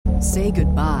Say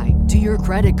goodbye to your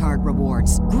credit card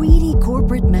rewards. Greedy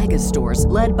corporate mega stores,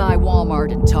 led by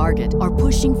Walmart and Target, are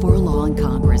pushing for a law in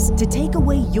Congress to take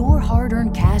away your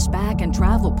hard-earned cash back and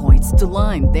travel points to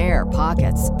line their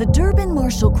pockets. The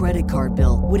Durbin-Marshall credit card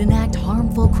bill would enact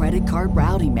harmful credit card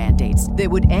routing mandates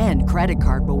that would end credit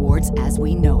card rewards as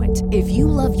we know it. If you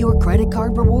love your credit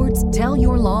card rewards, tell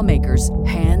your lawmakers,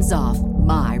 hands off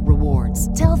my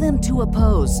rewards. Tell them to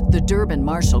oppose the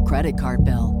Durbin-Marshall credit card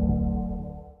bill.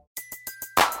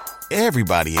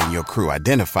 Everybody in your crew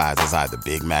identifies as either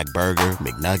Big Mac Burger,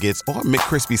 McNuggets, or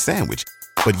McCrispy Sandwich.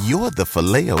 But you're the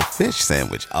Filet-O-Fish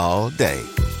Sandwich all day.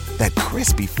 That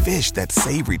crispy fish, that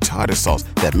savory tartar sauce,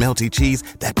 that melty cheese,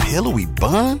 that pillowy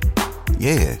bun.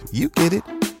 Yeah, you get it.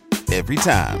 Every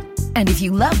time. And if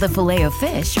you love the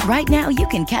Filet-O-Fish, right now you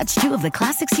can catch two of the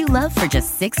classics you love for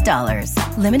just $6.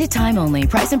 Limited time only.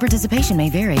 Price and participation may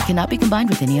vary. Cannot be combined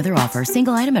with any other offer.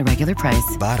 Single item at regular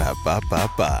price.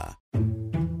 Ba-da-ba-ba-ba.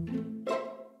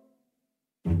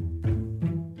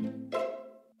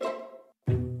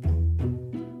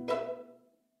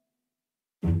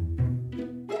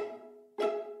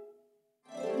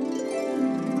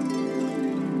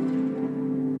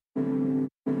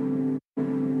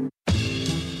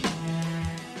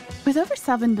 With over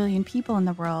 7 billion people in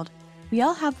the world, we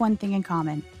all have one thing in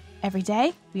common. Every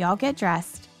day, we all get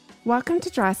dressed. Welcome to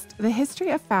Dressed, the History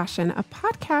of Fashion, a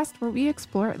podcast where we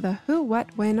explore the who, what,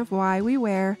 when of why we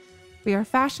wear. We are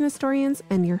fashion historians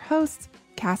and your hosts,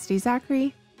 Cassidy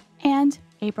Zachary and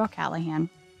April Callahan.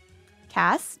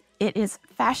 Cass, it is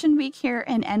Fashion Week here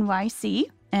in NYC,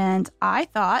 and I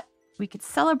thought we could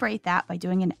celebrate that by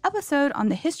doing an episode on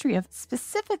the history of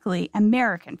specifically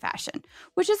American fashion,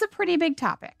 which is a pretty big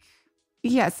topic.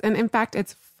 Yes, and in fact,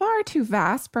 it's far too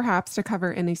vast, perhaps, to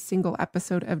cover in a single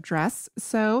episode of Dress.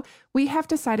 So we have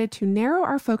decided to narrow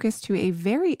our focus to a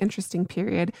very interesting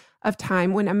period of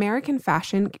time when American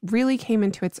fashion really came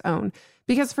into its own.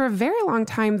 Because for a very long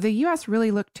time, the U.S.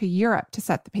 really looked to Europe to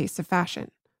set the pace of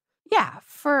fashion. Yeah,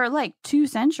 for like 2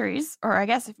 centuries, or I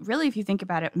guess really if you think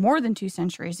about it, more than 2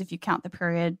 centuries if you count the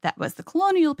period that was the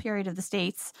colonial period of the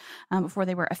states before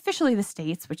they were officially the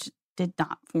states, which did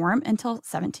not form until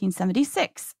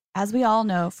 1776, as we all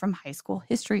know from high school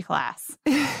history class,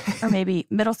 or maybe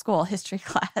middle school history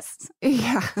class.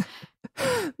 Yeah.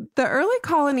 The early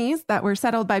colonies that were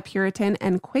settled by Puritan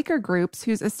and Quaker groups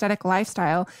whose aesthetic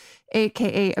lifestyle,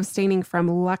 aka abstaining from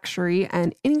luxury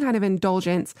and any kind of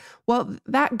indulgence, well,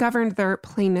 that governed their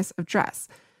plainness of dress.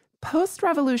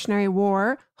 Post-Revolutionary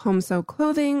War, home-sewed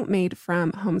clothing made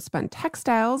from homespun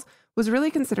textiles was really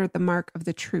considered the mark of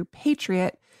the true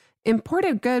patriot.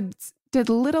 Imported goods did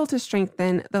little to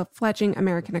strengthen the fledgling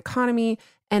American economy,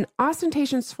 and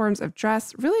ostentatious forms of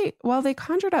dress really, well, they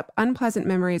conjured up unpleasant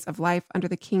memories of life under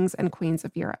the kings and queens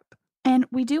of Europe. And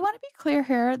we do want to be clear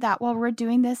here that while we're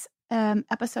doing this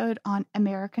episode on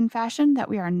American fashion, that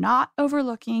we are not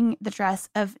overlooking the dress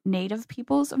of native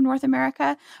peoples of North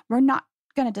America. We're not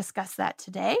going to discuss that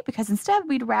today because instead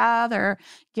we'd rather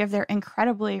give their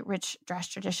incredibly rich dress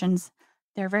traditions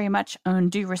their very much own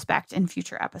due respect in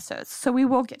future episodes. So we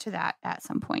will get to that at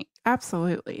some point.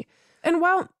 Absolutely. And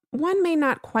while one may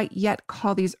not quite yet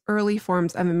call these early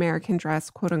forms of American dress,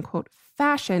 quote unquote,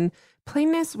 fashion,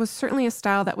 plainness was certainly a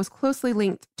style that was closely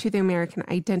linked to the American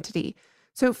identity.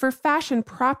 So for fashion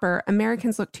proper,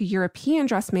 Americans looked to European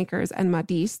dressmakers and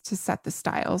modistes to set the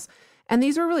styles. And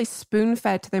these were really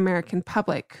spoon-fed to the American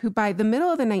public, who by the middle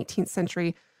of the 19th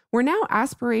century were now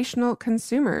aspirational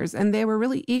consumers, and they were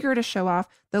really eager to show off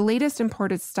the latest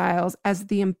imported styles as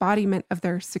the embodiment of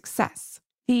their success.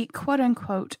 The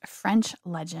quote-unquote French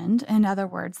legend, in other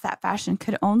words, that fashion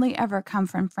could only ever come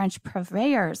from French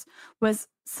purveyors, was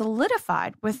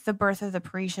solidified with the birth of the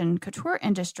Parisian couture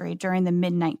industry during the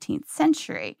mid-19th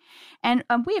century. And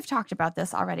we have talked about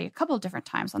this already a couple of different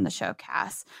times on the show,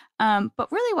 Cass.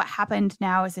 But really what happened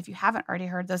now is, if you haven't already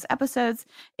heard those episodes,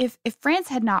 if France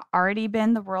had not already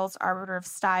been the world's arbiter of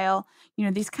style,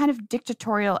 these kind of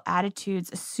dictatorial attitudes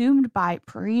assumed by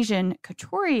Parisian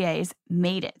couturiers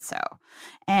made it so.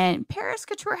 And Paris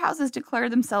couture houses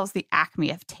declared themselves the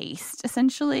acme of taste,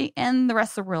 essentially, and the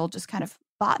rest of the world just kind of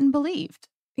bought and believed.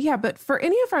 Yeah, but for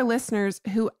any of our listeners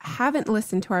who haven't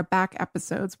listened to our back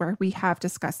episodes where we have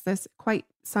discussed this quite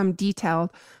some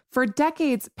detail, for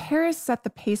decades, Paris set the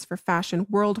pace for fashion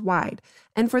worldwide.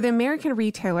 And for the American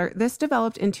retailer, this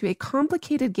developed into a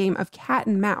complicated game of cat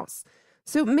and mouse.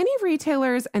 So many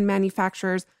retailers and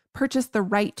manufacturers purchased the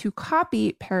right to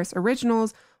copy Paris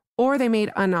originals, or they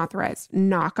made unauthorized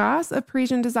knockoffs of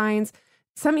Parisian designs,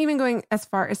 some even going as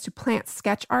far as to plant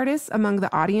sketch artists among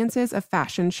the audiences of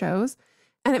fashion shows.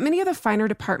 And at many of the finer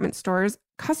department stores,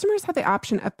 customers had the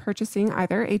option of purchasing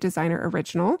either a designer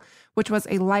original, which was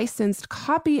a licensed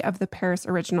copy of the Paris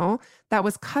original that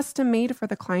was custom made for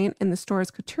the client in the store's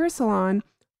couture salon,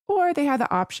 or they had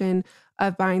the option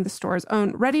of buying the store's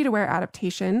own ready-to-wear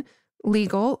adaptation,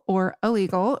 legal or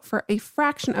illegal, for a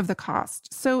fraction of the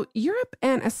cost. So Europe,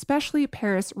 and especially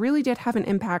Paris, really did have an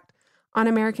impact on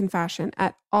American fashion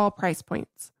at all price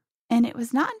points. And it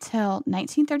was not until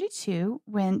 1932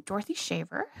 when Dorothy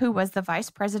Shaver, who was the vice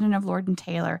president of Lord &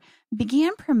 Taylor,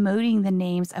 began promoting the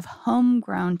names of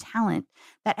homegrown talent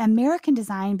that American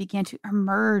design began to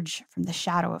emerge from the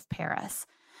shadow of Paris.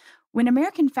 When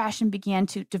American fashion began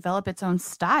to develop its own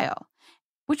style,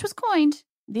 which was coined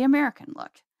the American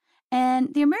look.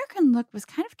 And the American look was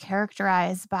kind of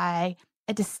characterized by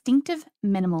a distinctive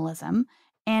minimalism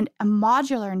and a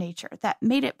modular nature that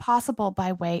made it possible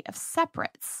by way of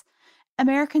separates.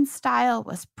 American style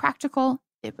was practical,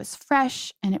 it was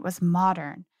fresh, and it was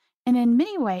modern. And in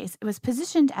many ways, it was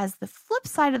positioned as the flip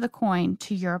side of the coin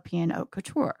to European haute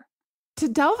couture. To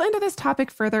delve into this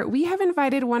topic further, we have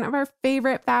invited one of our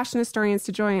favorite fashion historians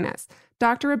to join us,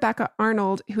 Dr. Rebecca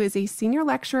Arnold, who is a senior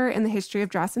lecturer in the history of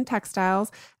dress and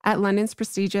textiles at London's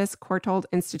prestigious Courtauld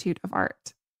Institute of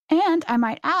Art. And I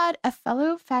might add, a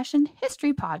fellow fashion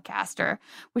history podcaster,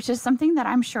 which is something that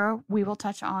I'm sure we will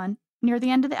touch on near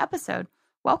the end of the episode.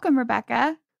 Welcome,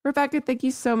 Rebecca. Rebecca, thank you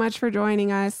so much for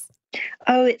joining us.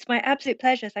 Oh, it's my absolute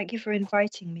pleasure. Thank you for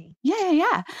inviting me.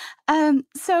 Yeah.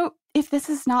 So if this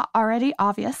is not already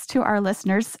obvious to our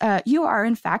listeners, you are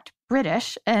in fact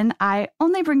British. And I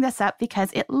only bring this up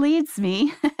because it leads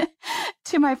me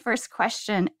to my first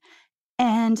question.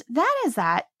 And that is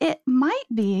that it might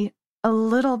be a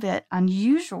little bit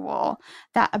unusual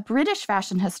that a British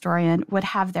fashion historian would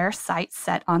have their sights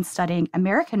set on studying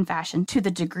American fashion to the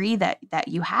degree that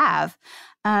you have.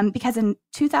 Because in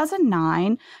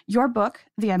 2009, your book,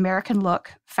 The American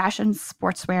Look, Fashion,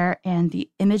 Sportswear, and the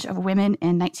Image of Women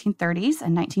in 1930s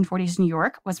and 1940s New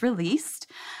York was released.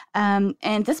 And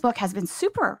this book has been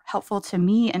super helpful to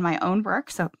me in my own work.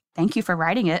 So thank you for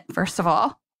writing it, first of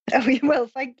all. Oh, well,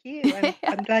 thank you.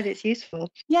 I'm glad it's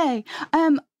useful. Yay.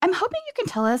 I'm hoping you can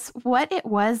tell us what it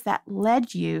was that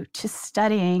led you to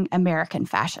studying American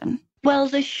fashion. Well,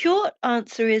 the short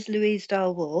answer is Louise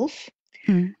Dahl Wolff.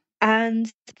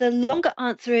 And the longer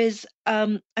answer is,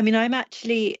 I'm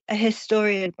actually a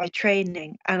historian by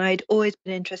training, and I'd always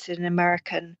been interested in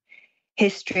American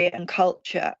history and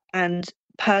culture. And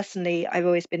personally, I've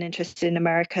always been interested in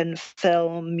American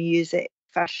film, music,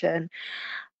 fashion.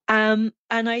 And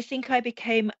I think I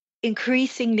became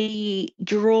increasingly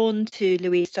drawn to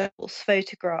Louise Dahl Wolff's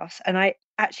photographs. And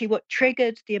what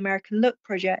triggered the American Look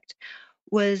project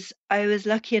was I was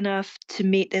lucky enough to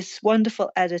meet this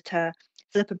wonderful editor,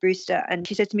 Philippa Brewster, and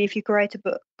she said to me, if you could write a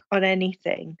book on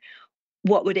anything,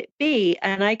 what would it be?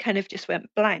 And I kind of just went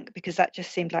blank because that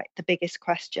just seemed like the biggest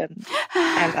question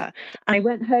ever. And I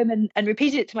went home and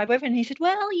repeated it to my boyfriend. And he said,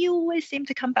 well, you always seem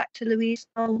to come back to Louise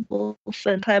Dahl Wolff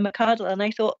and Claire McCardell. And I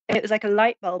thought it was like a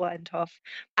light bulb went off.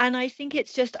 And I think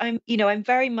it's just, I'm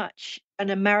very much an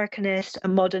Americanist, a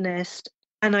modernist,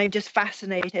 and I'm just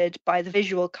fascinated by the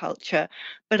visual culture.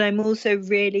 But I'm also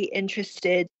really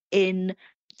interested in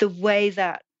the way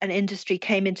that an industry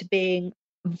came into being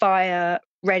via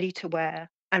ready to wear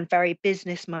and very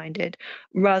business minded,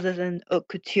 rather than haute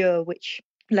couture, which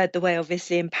led the way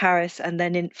obviously in Paris and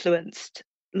then influenced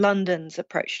London's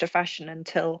approach to fashion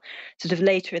until sort of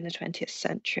later in the 20th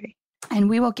century. And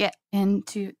we will get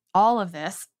into all of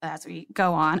this as we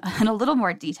go on in a little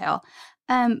more detail.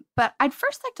 But I'd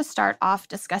first like to start off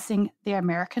discussing the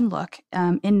American look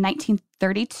in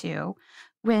 1932,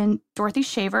 when Dorothy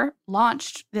Shaver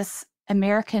launched this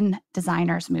American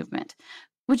designers movement.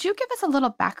 Would you give us a little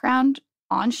background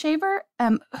on Shaver?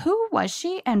 Who was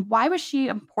she and why was she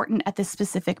important at this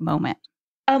specific moment?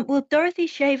 Well, Dorothy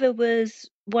Shaver was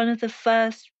one of the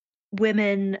first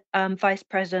women vice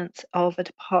presidents of a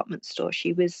department store.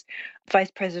 She was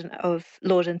vice president of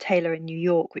Lord & Taylor in New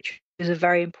York, which was a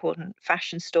very important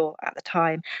fashion store at the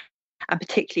time, and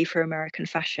particularly for American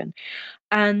fashion.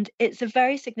 And it's a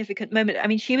very significant moment. I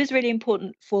mean, she was really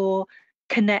important for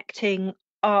connecting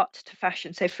art to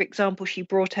fashion. So, for example, she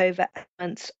brought over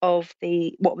elements of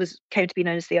came to be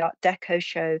known as the Art Deco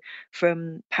show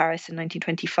from Paris in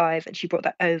 1925, and she brought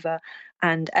that over,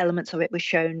 and elements of it were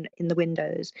shown in the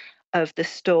windows of the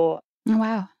store.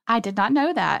 Wow, I did not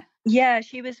know that. Yeah,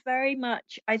 she was very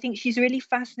much, I think she's really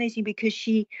fascinating because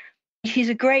she's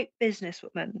a great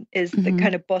businesswoman, is the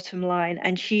kind of bottom line.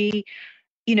 And she,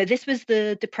 this was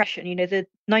the Depression, the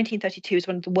 1932 was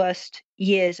one of the worst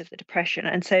years of the Depression.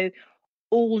 And so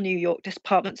all New York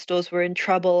department stores were in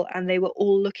trouble, and they were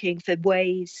all looking for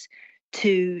ways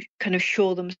to kind of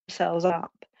shore themselves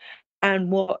up.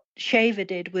 And what Shaver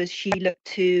did was she looked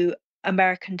to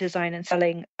American design and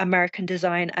selling American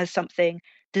design as something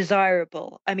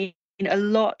desirable. I mean, a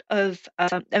lot of,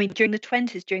 during the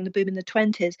 20s, during the boom in the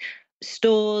 20s,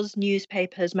 stores,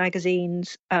 newspapers,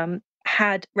 magazines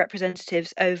had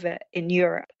representatives over in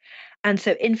Europe. And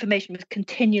so information was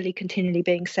continually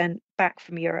being sent back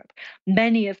from Europe.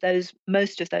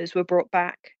 Most of those were brought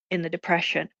back in the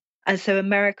Depression. And so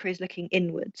America is looking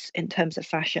inwards in terms of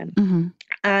fashion. Mm-hmm.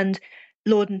 And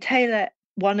Lord and Taylor,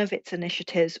 one of its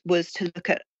initiatives was to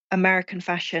look at American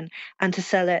fashion and to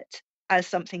sell it as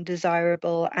something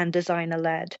desirable and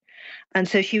designer-led. And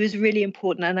so she was really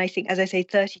important. And I think, as I say,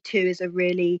 32 is a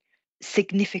really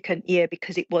significant year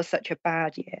because it was such a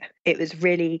bad year. It was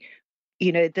really,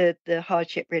 the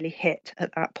hardship really hit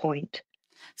at that point.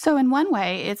 So in one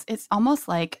way, it's almost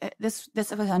like this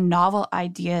was a novel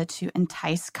idea to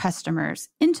entice customers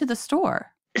into the store.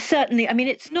 Certainly. I mean,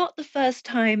 it's not the first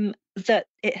time that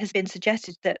it has been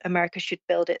suggested that America should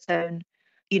build its own,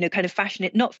 kind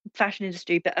of not fashion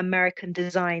industry, but American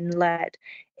design-led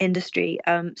industry.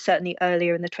 Certainly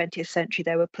earlier in the 20th century,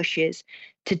 there were pushes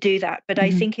to do that. But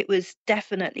I think it was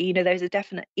definitely, there was a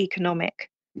definite economic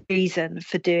reason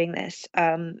for doing this.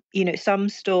 Some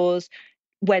stores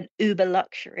went uber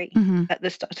luxury at the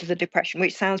start of the Depression,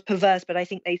 which sounds perverse, but I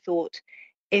think they thought,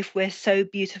 if we're so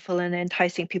beautiful and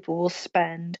enticing, people will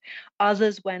spend.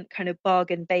 Others went kind of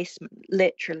bargain basement,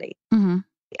 literally,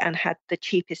 and had the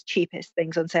cheapest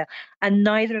things on sale. And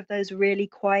neither of those really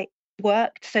quite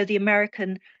worked. So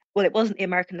it wasn't the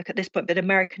American look at this point, but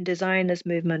American designers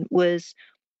movement was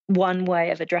one way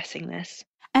of addressing this.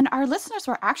 And our listeners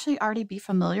will actually already be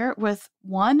familiar with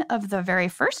one of the very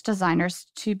first designers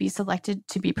to be selected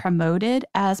to be promoted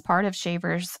as part of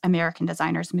Shaver's American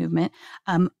Designers Movement,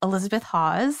 Elizabeth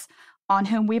Hawes, on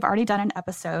whom we've already done an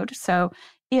episode. So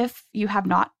if you have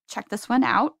not checked this one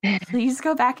out, please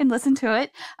go back and listen to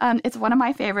it. It's one of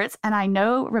my favorites. And I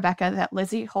know, Rebecca, that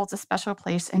Lizzie holds a special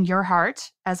place in your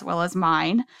heart as well as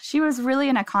mine. She was really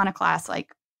an iconoclast,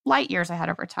 like light years ahead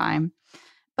of her time.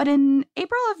 But in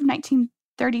April of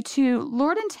 1932,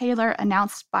 Lord and Taylor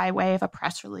announced by way of a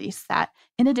press release that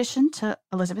in addition to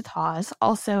Elizabeth Hawes,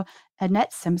 also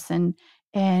Annette Simpson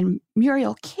and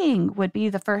Muriel King would be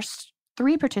the first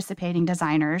 3 participating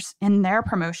designers in their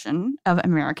promotion of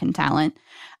American talent.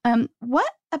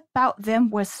 What about them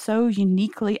was so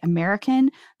uniquely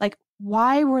American? Like,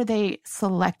 why were they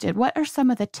selected? What are some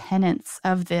of the tenets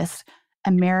of this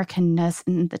Americanness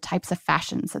and the types of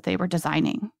fashions that they were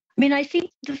designing? I mean, I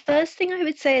think the first thing I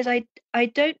would say is I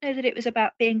don't know that it was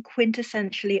about being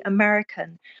quintessentially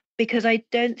American, because I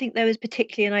don't think there was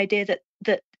particularly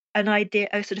an idea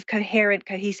a sort of coherent,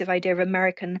 cohesive idea of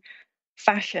American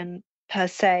fashion per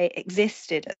se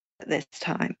existed at this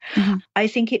time. I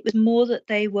think it was more that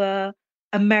they were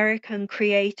American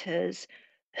creators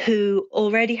who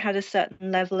already had a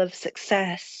certain level of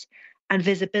success and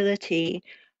visibility,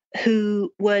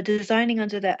 who were designing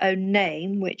under their own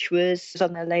name, which was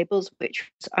on their labels, which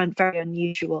was very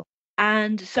unusual.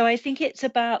 And so I think it's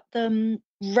about them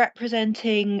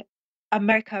representing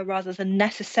America rather than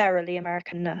necessarily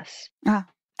Americanness.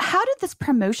 How did this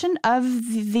promotion of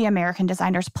the American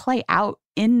designers play out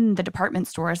in the department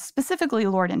stores, specifically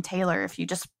Lord and Taylor, if you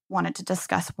just wanted to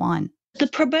discuss one? The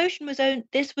promotion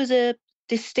this was a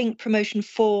distinct promotion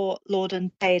for Lord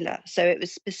and Taylor, so it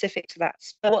was specific to that.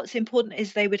 But what's important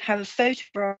is they would have a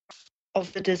photograph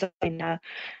of the designer,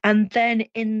 and then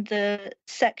in the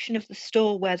section of the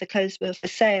store where the clothes were for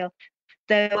sale,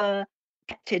 there were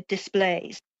protected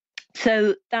displays.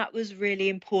 So that was really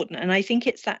important. And I think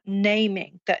it's that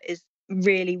naming that is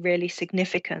really, really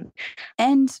significant.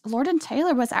 And Lord &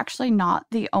 Taylor was actually not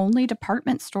the only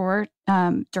department store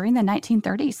during the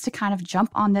 1930s to kind of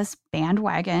jump on this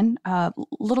bandwagon. A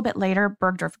little bit later,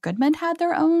 Bergdorf Goodman had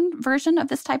their own version of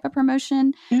this type of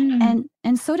promotion. And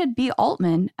so did B.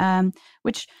 Altman,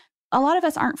 which a lot of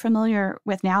us aren't familiar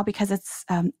with now because it's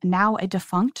now a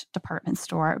defunct department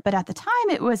store. But at the time,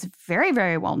 it was very,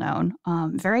 very well known,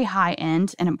 very high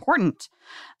end and important.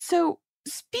 So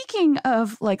speaking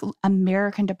of like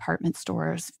American department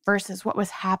stores versus what was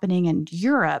happening in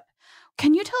Europe,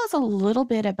 can you tell us a little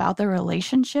bit about the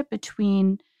relationship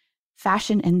between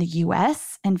fashion in the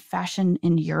US and fashion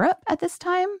in Europe at this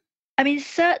time? I mean,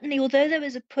 certainly, although there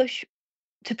was a push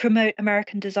to promote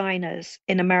American designers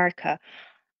in America,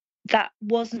 that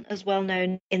wasn't as well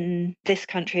known in this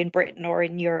country, in Britain or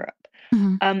in Europe.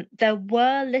 There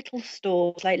were little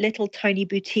stores, like little tiny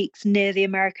boutiques near the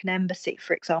American Embassy,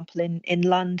 for example, in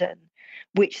London,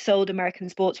 which sold American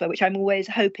sportswear, which I'm always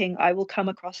hoping I will come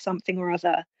across something or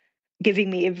other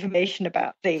giving me information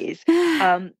about these.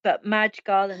 But Madge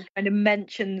Garland kind of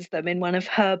mentions them in one of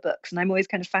her books, and I'm always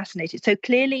kind of fascinated. So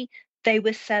clearly they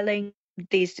were selling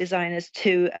these designers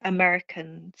to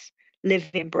Americans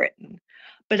living in Britain.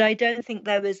 But I don't think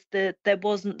there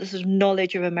wasn't the sort of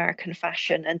knowledge of American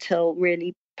fashion until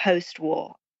really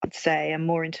post-war, I'd say, and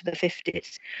more into the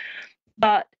 50s.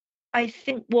 But I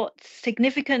think what's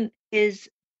significant is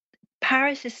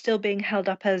Paris is still being held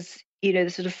up as, the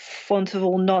sort of font of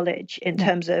all knowledge in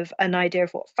terms of an idea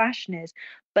of what fashion is.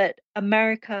 But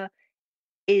America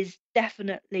is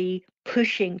definitely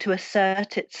pushing to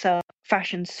assert itself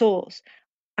fashion source.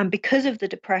 And because of the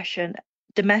Depression,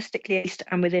 domestically at least,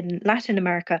 and within Latin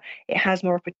America, it has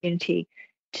more opportunity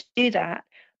to do that.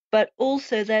 But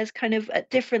also there's kind of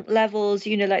at different levels,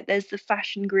 like there's the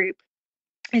fashion group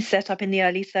is set up in the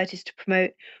early 30s to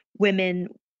promote women,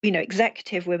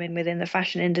 executive women within the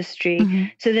fashion industry. Mm-hmm.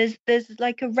 So there's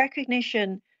like a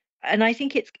recognition, and I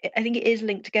think it is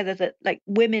linked together that like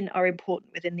women are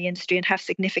important within the industry and have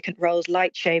significant roles,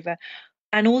 like Shaver,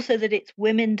 and also that it's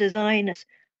women designers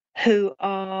who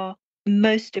are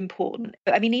most important.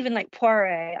 I mean, even like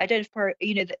Poiret, I don't know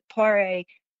if that Poiret,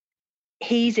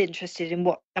 he's interested in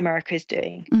what America is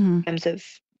doing in terms of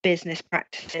business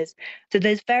practices. So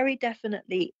there's very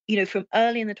definitely, from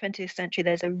early in the 20th century,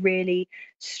 there's a really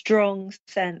strong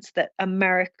sense that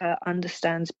America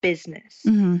understands business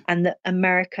and that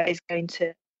America is going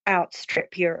to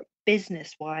outstrip Europe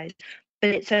business-wise.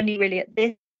 But it's only really at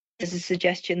this as a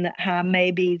suggestion that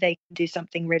maybe they can do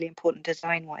something really important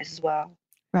design-wise as well.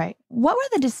 Right. What were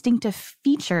the distinctive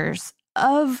features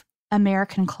of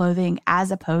American clothing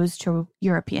as opposed to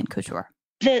European couture?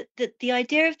 The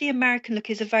idea of the American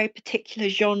look is a very particular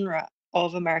genre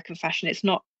of American fashion. It's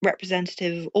not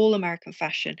representative of all American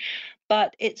fashion,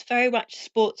 but it's very much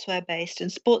sportswear based.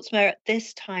 And sportswear at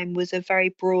this time was a very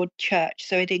broad church.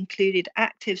 So it included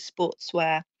active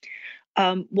sportswear,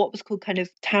 what was called kind of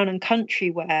town and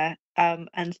country wear.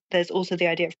 And there's also the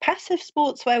idea of passive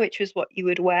sportswear, which was what you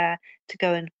would wear to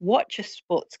go and watch a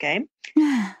sports game,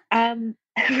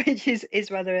 which is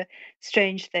rather a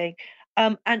strange thing.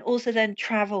 And also then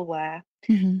travel wear.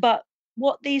 Mm-hmm. But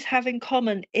what these have in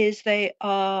common is they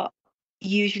are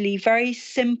usually very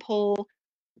simple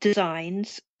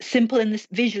designs, simple in this,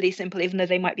 visually simple, even though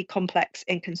they might be complex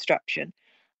in construction,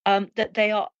 that they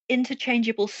are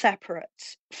interchangeable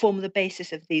separates form the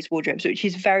basis of these wardrobes, which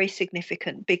is very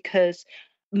significant because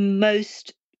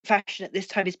most fashion at this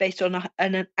time is based on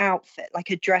an outfit,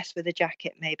 like a dress with a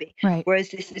jacket maybe, right.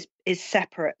 Whereas this is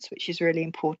separates, which is really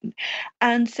important.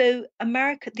 And so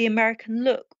the American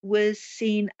look was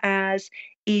seen as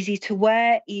easy to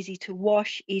wear, easy to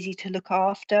wash, easy to look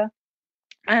after,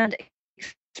 and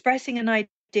expressing an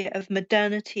idea of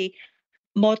modernity,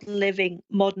 modern living,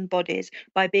 modern bodies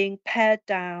by being pared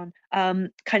down,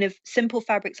 kind of simple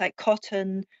fabrics like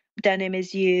cotton, denim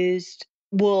is used,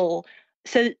 wool.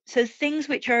 So things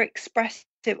which are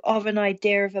expressive of an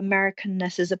idea of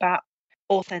Americanness is about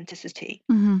authenticity.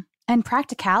 Mm-hmm. And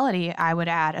practicality, I would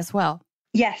add as well.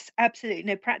 Yes, absolutely.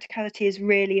 No, practicality is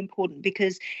really important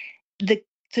because the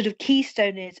sort of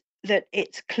keystone is that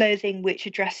it's clothing which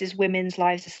addresses women's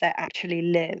lives as they're actually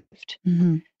lived.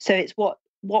 Mm-hmm. So it's what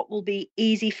will be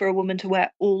easy for a woman to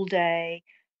wear all day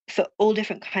for all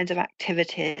different kinds of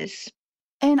activities.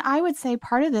 And I would say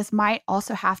part of this might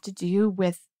also have to do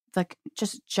with the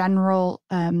just general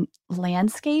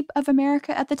landscape of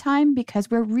America at the time, because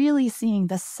we're really seeing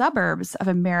the suburbs of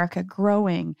America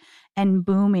growing and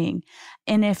booming.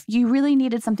 And if you really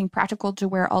needed something practical to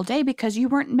wear all day because you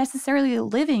weren't necessarily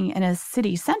living in a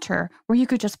city center where you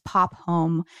could just pop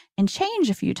home and change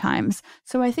a few times.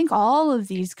 So I think all of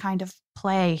these kind of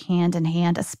play hand in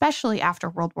hand, especially after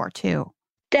World War II.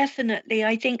 Definitely.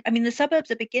 I mean, the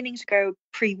suburbs are beginning to grow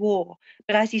pre-war,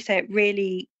 but as you say, it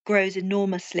really grows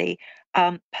enormously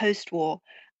post-war.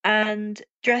 And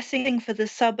dressing for the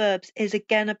suburbs is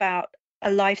again about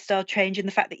a lifestyle change in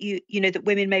the fact that that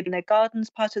women may be in their gardens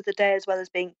part of the day, as well as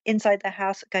being inside their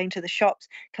house, going to the shops,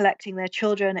 collecting their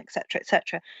children, etc.,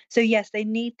 etc. So yes, they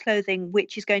need clothing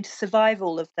which is going to survive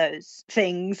all of those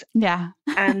things,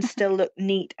 and still look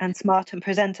neat and smart and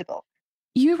presentable.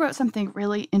 You wrote something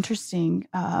really interesting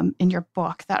in your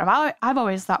book that I've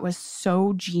always thought was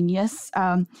so genius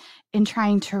in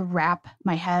trying to wrap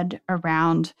my head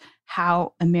around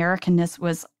how Americanness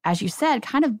was, as you said,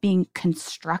 kind of being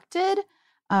constructed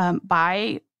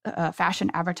by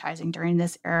fashion advertising during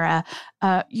this era.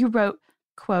 You wrote,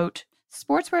 quote,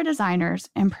 "Sportswear designers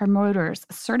and promoters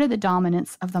asserted the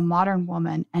dominance of the modern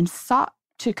woman and sought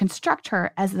to construct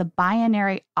her as the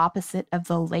binary opposite of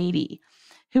the lady,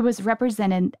 who was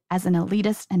represented as an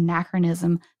elitist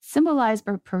anachronism symbolized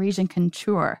by Parisian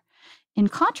couture, in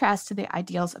contrast to the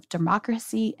ideals of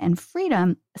democracy and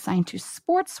freedom assigned to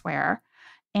sportswear,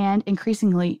 and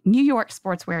increasingly New York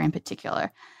sportswear in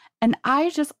particular. And I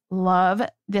just love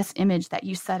this image that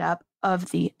you set up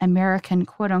of the American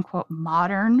quote-unquote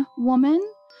modern woman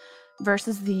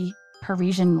versus the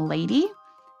Parisian lady.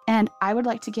 And I would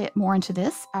like to get more into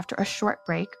this after a short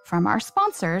break from our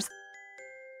sponsors.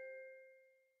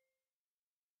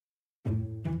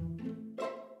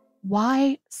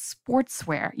 Why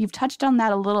sportswear? You've touched on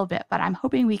that a little bit, but I'm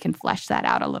hoping we can flesh that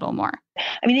out a little more.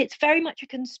 I mean, it's very much a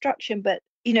construction, but,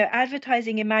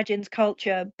 advertising imagines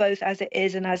culture both as it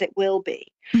is and as it will be.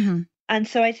 Mm-hmm. And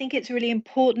so I think it's really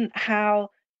important how,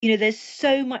 there's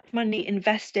so much money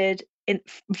invested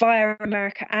via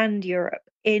America and Europe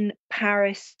in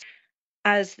Paris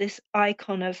as this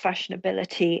icon of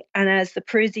fashionability and as the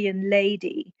Parisian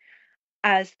lady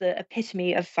as the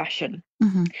epitome of fashion.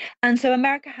 Mm-hmm. And so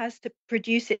America has to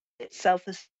produce itself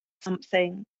as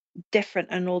something different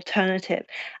and alternative.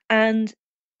 And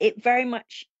it very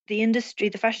much,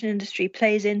 the fashion industry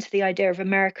plays into the idea of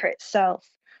America itself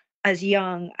as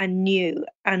young and new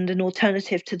and an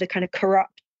alternative to the kind of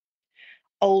corrupt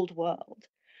old world.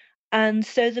 And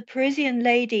so the Parisian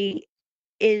lady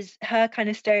her kind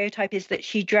of stereotype is that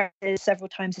she dresses several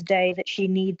times a day, that she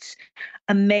needs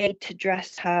a maid to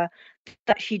dress her,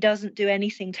 that she doesn't do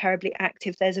anything terribly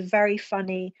active. There's a very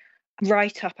funny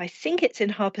write-up, I think it's in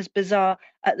Harper's Bazaar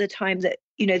at the time, that,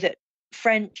 that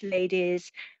French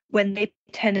ladies, when they play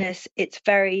tennis, it's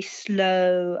very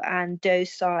slow and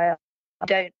docile,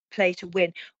 don't play to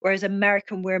win, whereas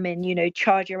American women,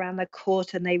 charge around the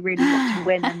court and they really want to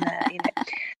win. And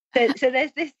So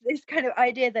there's this kind of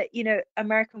idea that,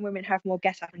 American women have more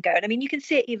get up and go. And I mean, you can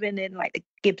see it even in like the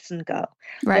Gibson Girl,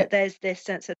 right, that there's this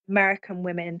sense that American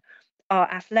women are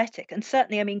athletic. And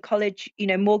certainly, I mean, college,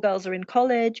 more girls are in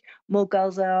college, more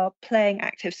girls are playing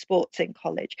active sports in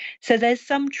college. So there's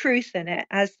some truth in it,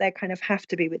 as there kind of have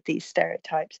to be with these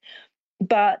stereotypes.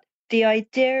 But the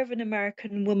idea of an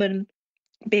American woman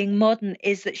being modern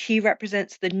is that she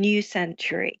represents the new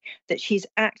century, that she's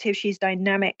active, she's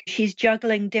dynamic, she's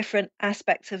juggling different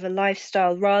aspects of a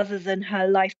lifestyle rather than her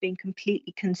life being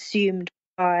completely consumed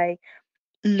by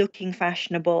looking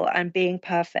fashionable and being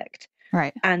perfect,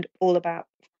 right, and all about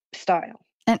style.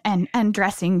 And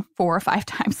dressing 4 or 5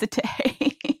 times a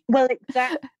day. Well,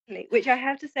 exactly, which I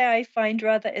have to say I find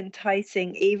rather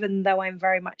enticing, even though I'm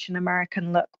very much an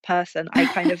American look person. I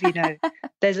kind of,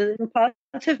 there's a little part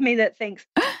of me that thinks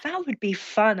that would be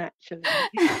fun, actually.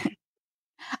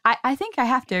 I think I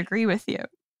have to agree with you.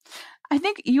 I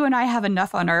think you and I have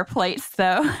enough on our plates,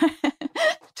 though,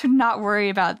 to not worry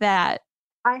about that.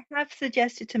 I have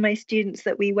suggested to my students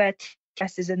that we wear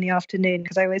dresses in the afternoon,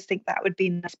 because I always think that would be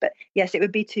nice, but yes, it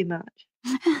would be too much.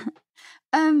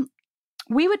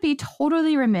 We would be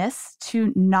totally remiss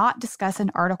to not discuss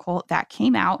an article that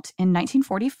came out in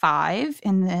 1945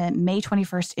 in the May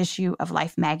 21st issue of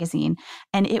Life magazine.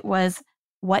 And it was,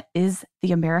 "What is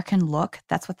the American Look?"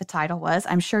 That's what the title was.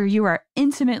 I'm sure you are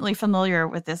intimately familiar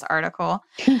with this article.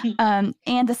 And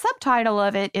the subtitle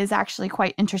of it is actually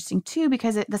quite interesting, too,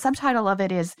 because the subtitle of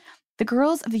it is, "The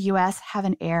Girls of the U.S. Have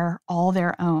an Air All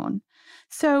Their Own."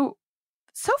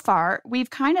 So far, we've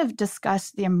kind of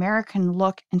discussed the American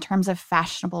look in terms of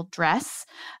fashionable dress,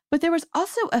 but there was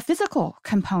also a physical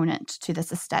component to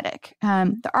this aesthetic.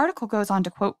 The article goes on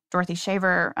to quote Dorothy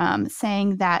Shaver,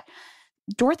 saying that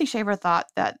Dorothy Shaver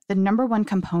thought that the number one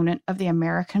component of the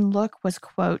American look was,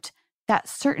 quote, "that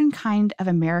certain kind of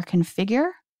American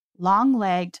figure,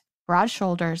 long-legged, broad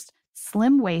shoulders,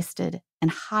 slim-waisted,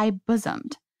 and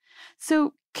high-bosomed."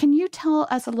 So can you tell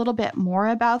us a little bit more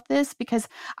about this? Because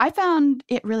I found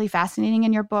it really fascinating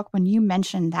in your book when you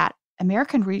mentioned that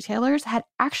American retailers had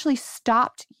actually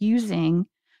stopped using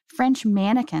French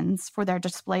mannequins for their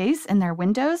displays in their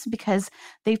windows because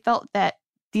they felt that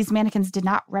these mannequins did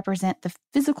not represent the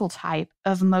physical type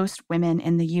of most women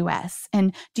in the U.S.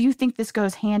 And do you think this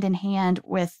goes hand in hand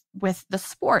with the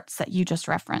sports that you just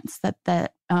referenced, that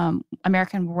the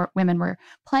American women were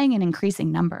playing in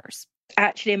increasing numbers?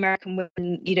 Actually, American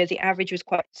women, the average was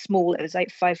quite small. It was like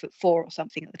 5'4" or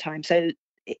something at the time. So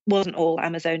it wasn't all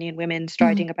Amazonian women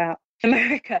striding about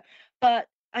America. But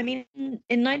I mean,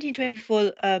 in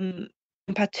 1924,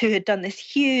 Patou had done this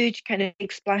huge kind of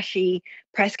big splashy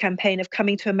press campaign of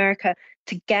coming to America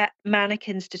to get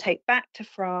mannequins to take back to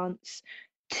France.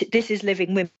 This is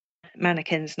living women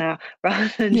mannequins now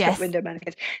rather than window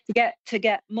mannequins, to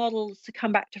get models to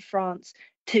come back to France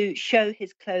to show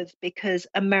his clothes because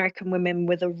American women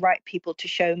were the right people to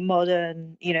show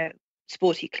modern,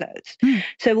 sporty clothes.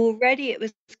 So already it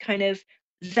was kind of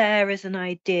there as an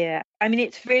idea. I mean,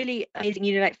 it's really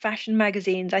amazing, like fashion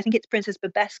magazines. I think it's Princess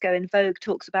Babesco in Vogue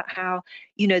talks about how,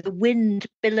 the wind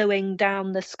billowing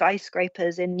down the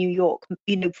skyscrapers in New York,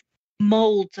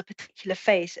 molds a particular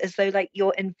face, as though like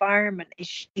your environment is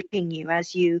shaping you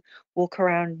as you walk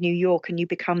around New York and you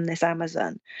become this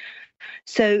Amazon.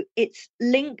 So it's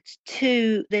linked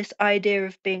to this idea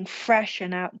of being fresh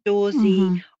and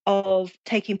outdoorsy, of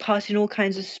taking part in all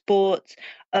kinds of sports,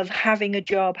 of having a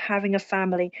job, having a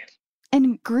family.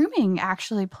 And grooming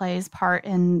actually plays part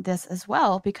in this as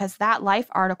well, because that Life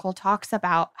article talks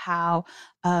about how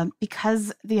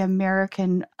because the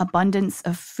American abundance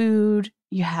of food,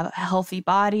 you have healthy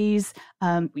bodies,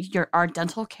 our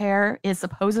dental care is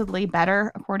supposedly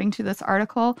better, according to this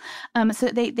article. So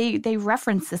they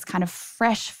reference this kind of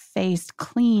fresh-faced,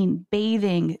 clean,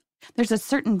 bathing. There's a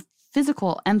certain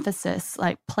physical emphasis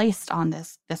like placed on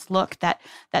this look that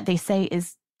they say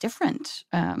is different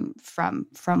from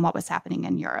what was happening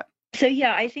in Europe. So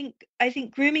yeah, I think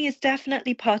grooming is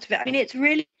definitely part of it. I mean, it's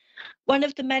really one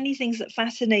of the many things that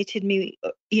fascinated me.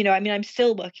 I mean, I'm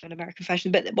still working on American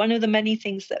fashion, but one of the many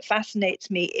things that fascinates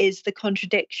me is the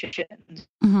contradiction.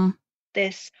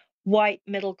 This white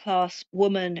middle class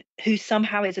woman who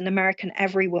somehow is an American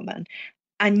every woman,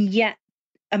 and yet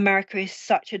America is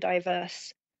such a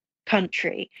diverse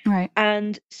country. Right.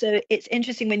 And so it's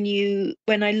interesting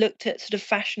when I looked at sort of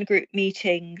fashion group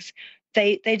meetings,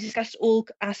 they discussed all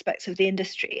aspects of the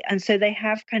industry. And so they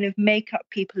have kind of makeup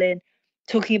people in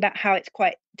talking about how it's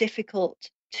quite difficult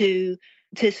to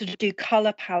sort of do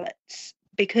color palettes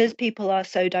because people are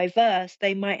so diverse.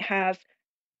 They might have,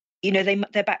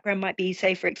 their background might be,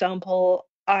 say, for example,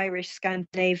 Irish,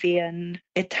 Scandinavian,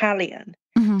 Italian.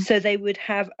 So they would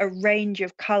have a range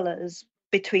of colors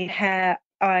between hair,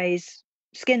 eyes,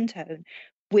 skin tone,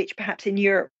 which perhaps in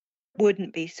Europe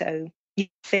wouldn't be so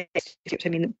fixed. I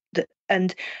mean,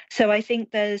 and so I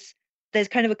think there's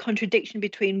kind of a contradiction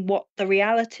between what the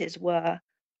realities were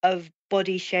of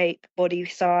body shape, body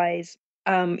size,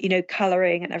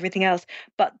 coloring and everything else,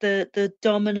 but the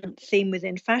dominant theme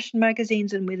within fashion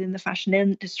magazines and within the fashion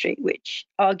industry, which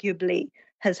arguably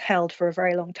has held for a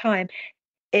very long time,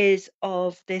 is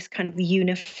of this kind of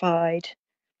unified,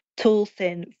 tall,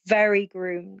 thin, very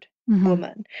groomed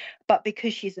woman. But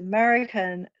because she's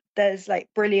American, there's like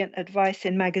brilliant advice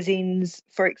in magazines,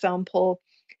 for example,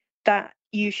 that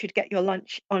you should get your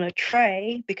lunch on a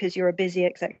tray because you're a busy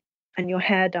exec and your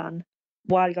hair done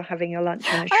while you're having your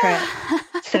lunch on a tray.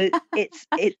 So it's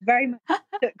very much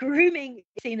that grooming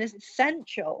is seen as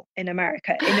essential in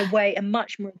America in a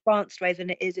much more advanced way than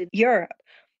it is in Europe.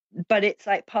 But it's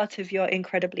like part of your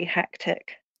incredibly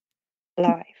hectic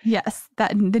life. Yes,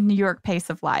 the New York pace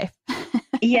of life.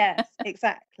 Yes,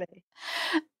 exactly.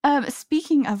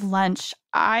 Speaking of lunch,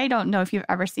 I don't know if you've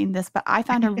ever seen this, but I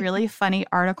found a really funny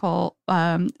article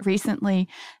recently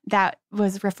that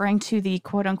was referring to the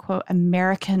quote unquote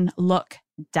American look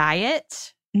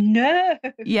diet. No.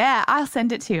 Yeah, I'll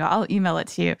send it to you. I'll email it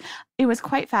to you. It was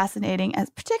quite fascinating, as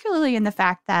particularly in the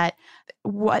fact that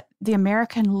what the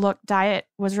American look diet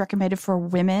was recommended for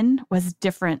women was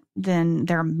different than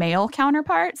their male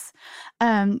counterparts.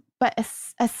 But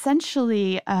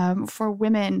essentially, for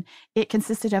women, it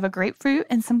consisted of a grapefruit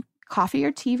and some coffee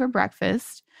or tea for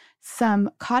breakfast, some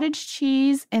cottage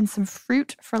cheese and some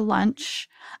fruit for lunch,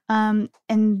 and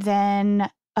then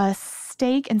a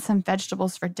steak and some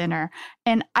vegetables for dinner.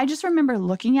 And I just remember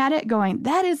looking at it going,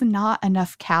 that is not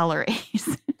enough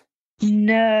calories.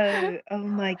 No. Oh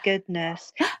my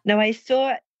goodness. No, I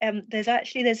saw there's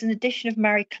an edition of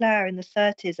Marie Claire in the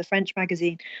 30s, a French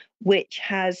magazine, which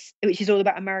is all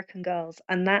about American girls,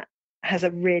 and that has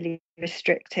a really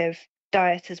restrictive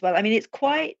diet as well. I mean, it's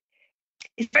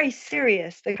very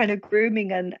serious, the kind of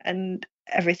grooming and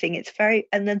everything.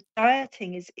 And then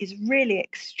dieting is really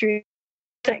extreme.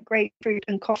 Like grapefruit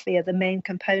and coffee are the main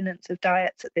components of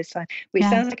diets at this time, which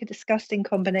sounds like a disgusting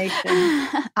combination.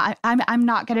 I'm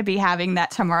not going to be having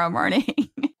that tomorrow morning.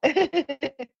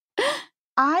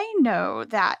 I know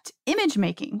that image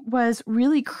making was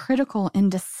really critical in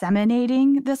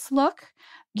disseminating this look.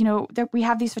 That we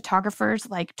have these photographers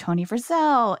like Tony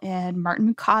Frizzell and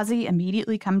Martin Mukazi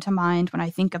immediately come to mind when I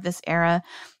think of this era.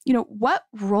 What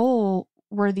role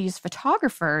were these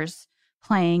photographers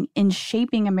playing in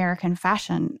shaping American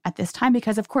fashion at this time?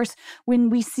 Because, of course, when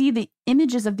we see the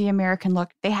images of the American look,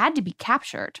 they had to be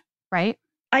captured, right?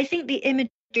 I think the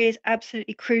imagery is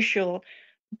absolutely crucial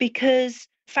because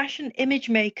fashion image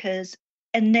makers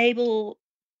enable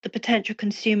the potential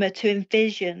consumer to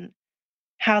envision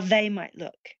how they might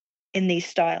look in these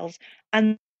styles.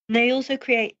 And they also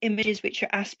create images which are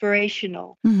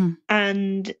aspirational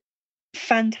and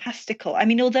fantastical. I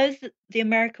mean, although the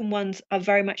American ones are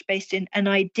very much based in an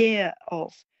idea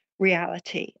of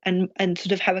reality and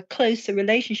sort of have a closer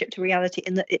relationship to reality,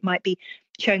 in that it might be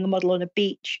showing a model on a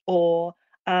beach or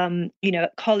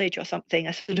at college or something,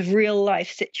 a sort of real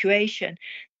life situation.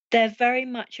 They're very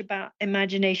much about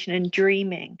imagination and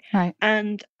dreaming. Right.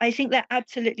 And I think they're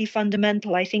absolutely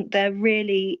fundamental. I think they're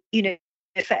really,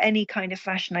 for any kind of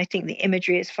fashion, I think the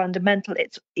imagery is fundamental.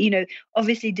 It's,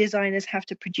 obviously designers have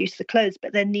to produce the clothes,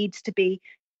 but there needs to be,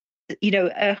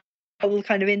 a whole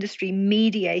kind of industry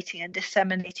mediating and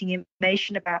disseminating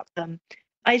information about them.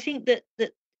 I think that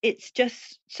it's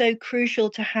just so crucial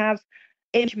to have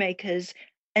image makers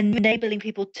enabling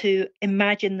people to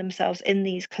imagine themselves in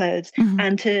these clothes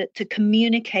and to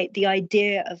communicate the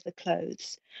idea of the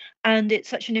clothes. And it's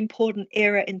such an important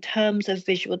era in terms of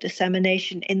visual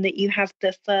dissemination, in that you have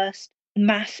the first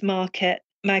mass market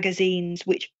magazines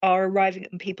which are arriving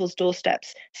on people's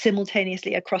doorsteps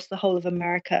simultaneously across the whole of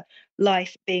America,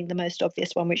 Life being the most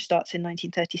obvious one, which starts in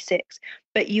 1936.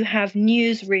 But you have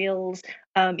newsreels,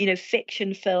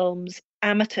 fiction films,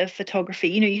 amateur photography.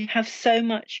 You have so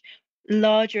much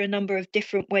larger number of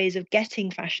different ways of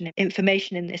getting fashion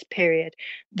information in this period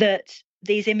that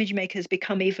these image makers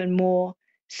become even more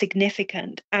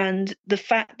significant. And the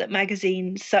fact that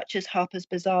magazines such as Harper's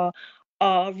Bazaar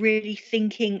are really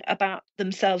thinking about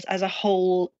themselves as a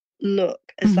whole look,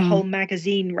 as the whole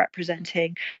magazine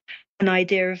representing an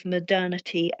idea of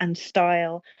modernity and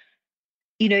style,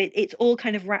 it's all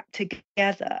kind of wrapped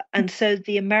together. And so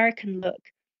the American look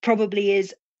probably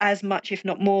is as much, if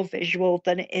not more, visual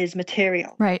than it is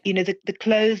material. Right. The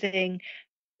clothing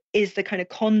is the kind of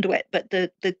conduit, but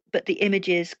the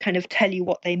images kind of tell you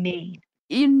what they mean.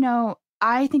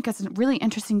 I think it's really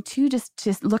interesting too, just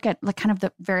to look at like kind of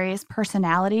the various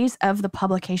personalities of the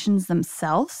publications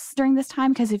themselves during this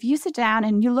time. Because if you sit down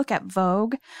and you look at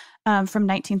Vogue from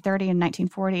 1930 and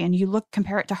 1940, and you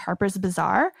compare it to Harper's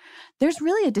Bazaar, there's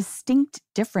really a distinct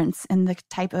difference in the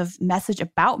type of message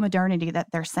about modernity that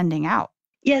they're sending out.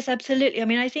 Yes, absolutely. I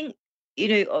mean, I think,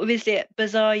 obviously at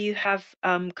Bazaar you have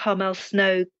Carmel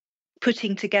Snow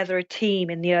putting together a team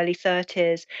in the early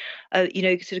 30s,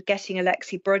 sort of getting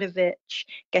Alexei Brodovich,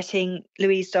 getting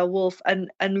Louise Dahl-Wolff, and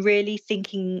really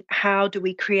thinking, how do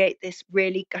we create this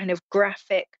really kind of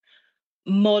graphic,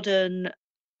 modern,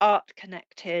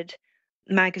 art-connected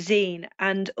magazine?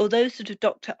 And although sort of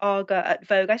Dr. Arga at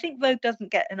Vogue, I think Vogue doesn't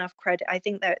get enough credit. I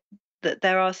think that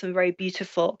there are some very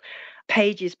beautiful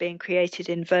pages being created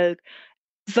in Vogue.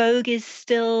 Vogue is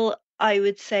still, I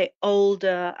would say,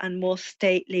 older and more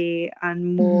stately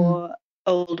and more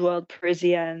old world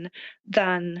Parisian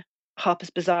than Harper's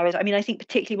Bazaar is. I mean, I think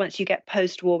particularly once you get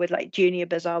post-war with like Junior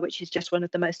Bazaar, which is just one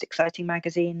of the most exciting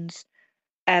magazines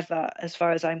ever, as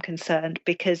far as I'm concerned,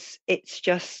 because it's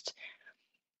just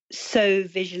so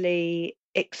visually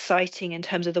exciting in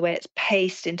terms of the way it's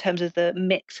paced, in terms of the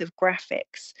mix of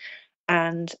graphics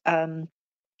and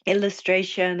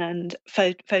illustration and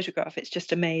photograph. It's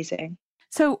just amazing.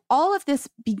 So all of this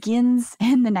begins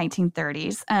in the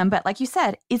 1930s, but like you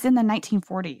said, it's in the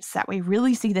 1940s that we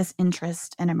really see this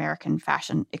interest in American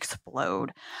fashion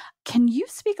explode. Can you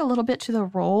speak a little bit to the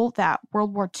role that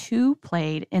World War II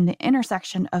played in the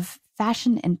intersection of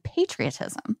fashion and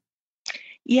patriotism?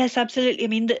 Yes, absolutely. I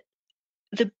mean,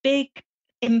 the big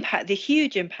impact, the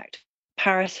huge impact,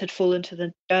 Paris had fallen to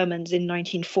the Germans in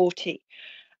 1940.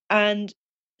 And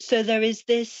so there is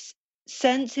this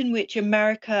sense in which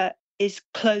America is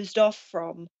closed off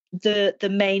from the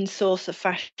main source of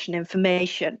fashion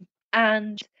information.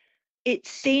 And it's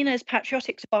seen as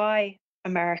patriotic to buy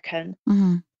American.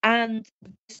 And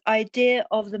this idea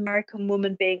of the American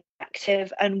woman being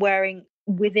active and wearing,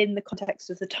 within the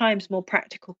context of the times, more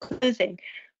practical clothing,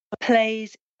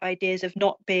 plays ideas of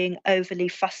not being overly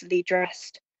fussily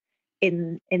dressed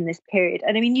in this period.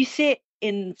 And I mean, you see it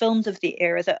in films of the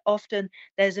era that often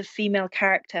there's a female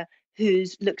character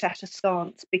who's looked at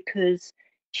askance because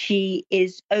she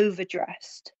is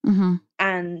overdressed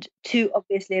and too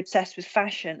obviously obsessed with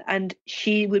fashion, and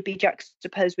she would be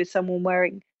juxtaposed with someone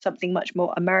wearing something much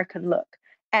more American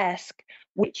look-esque,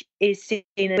 which is seen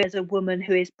as a woman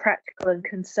who is practical and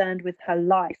concerned with her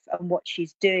life and what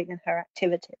she's doing and her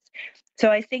activities.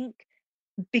 So I think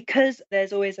because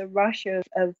there's always a rush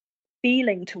of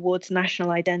feeling towards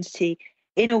national identity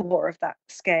in a war of that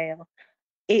scale,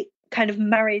 it kind of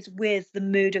marries with the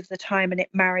mood of the time, and it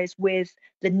marries with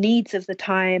the needs of the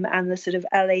time and the sort of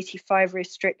L85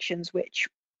 restrictions, which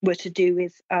were to do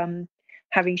with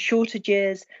having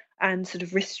shortages and sort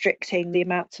of restricting the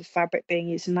amounts of fabric being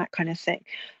used and that kind of thing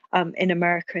in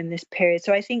America in this period.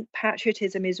 So I think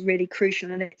patriotism is really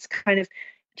crucial, and it's kind of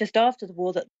just after the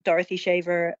war that Dorothy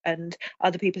Shaver and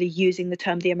other people are using the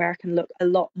term the American look a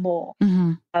lot more.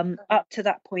 Up to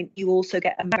that point, you also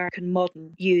get American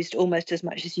modern used almost as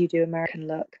much as you do American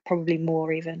look, probably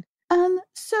more even.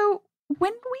 So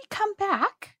when we come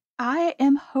back, I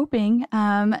am hoping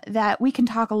that we can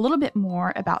talk a little bit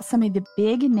more about some of the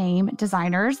big name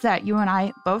designers that you and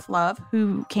I both love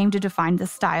who came to define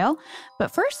this style.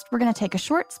 But first, we're going to take a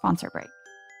short sponsor break.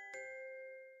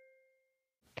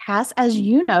 Cass, as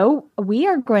you know, we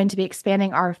are going to be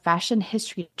expanding our fashion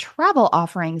history travel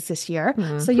offerings this year.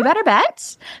 So you better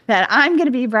bet that I'm going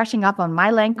to be brushing up on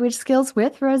my language skills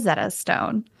with Rosetta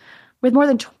Stone. With more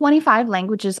than 25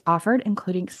 languages offered,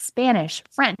 including Spanish,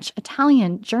 French,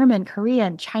 Italian, German,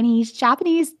 Korean, Chinese,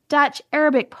 Japanese, Dutch,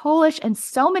 Arabic, Polish, and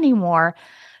so many more,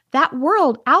 that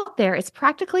world out there is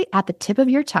practically at the tip of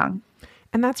your tongue.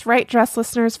 And that's right, Dress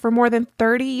listeners. For more than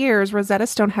 30 years, Rosetta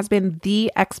Stone has been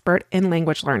the expert in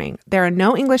language learning. There are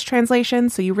no English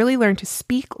translations, so you really learn to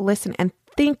speak, listen, and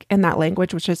think in that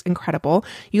language, which is incredible.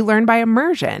 You learn by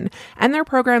immersion, and their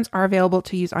programs are available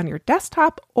to use on your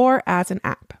desktop or as an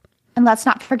app. And let's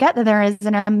not forget that there is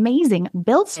an amazing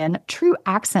built-in true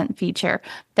accent feature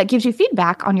that gives you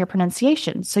feedback on your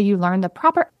pronunciation, so you learn the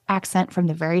proper accent from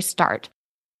the very start.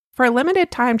 For a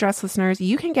limited time, Dress listeners,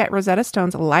 you can get Rosetta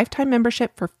Stone's lifetime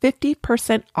membership for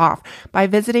 50% off by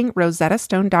visiting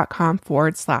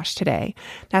rosettastone.com/today.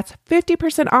 That's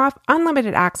 50% off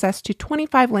unlimited access to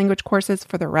 25 language courses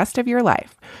for the rest of your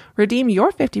life. Redeem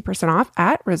your 50% off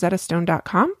at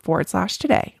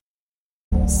rosettastone.com/today.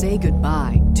 Say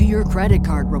goodbye to your credit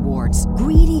card rewards.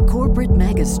 Greedy corporate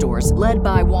mega stores, led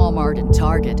by Walmart and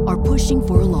Target, are pushing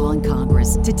for a law in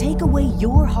Congress to take away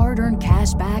your hard-earned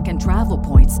cash back and travel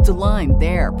points to line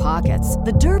their pockets.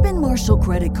 The Durbin-Marshall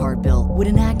credit card bill would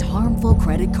enact harmful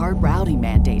credit card routing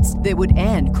mandates that would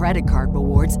end credit card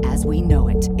rewards as we know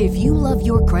it. If you love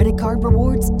your credit card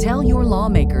rewards, tell your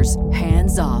lawmakers,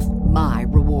 hands off my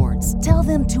rewards. Tell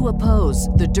them to oppose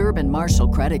the Durbin-Marshall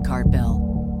credit card bill.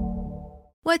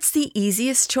 What's the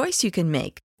easiest choice you can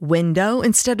make? Window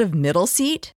instead of middle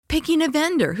seat? Picking a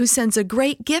vendor who sends a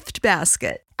great gift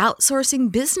basket?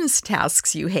 Outsourcing business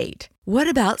tasks you hate? What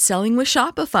about selling with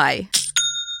Shopify?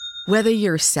 Whether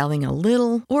you're selling a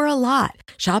little or a lot,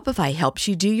 Shopify helps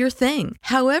you do your thing,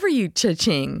 however you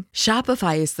cha-ching.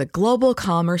 Shopify is the global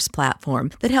commerce platform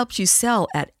that helps you sell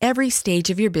at every stage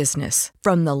of your business.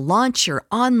 From the launch your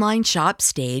online shop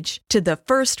stage to the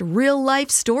first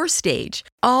real-life store stage,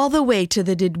 all the way to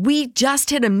the did we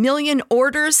just hit 1 million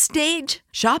orders stage.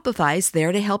 Shopify's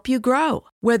there to help you grow.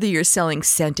 Whether you're selling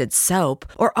scented soap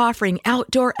or offering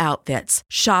outdoor outfits,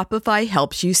 Shopify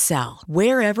helps you sell.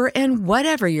 Wherever and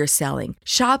whatever you're selling,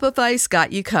 Shopify's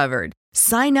got you covered.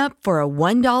 Sign up for a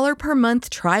 $1 per month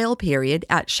trial period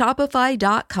at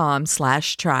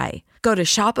shopify.com/try. Go to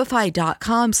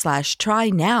shopify.com/try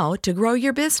now to grow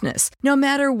your business, no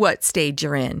matter what stage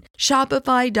you're in.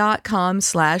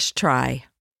 Shopify.com/try.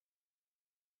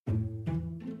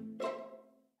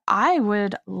 I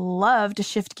would love to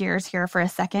shift gears here for a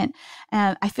second.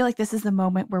 And I feel like this is the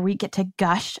moment where we get to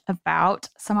gush about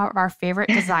some of our favorite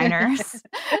designers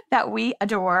that we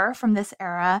adore from this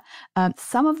era.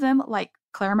 Some of them, like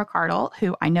Claire McCardle,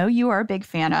 who I know you are a big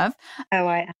fan of. Oh,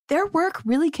 I am. Their work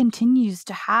really continues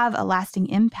to have a lasting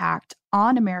impact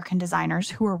on American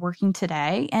designers who are working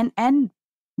today and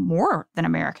more than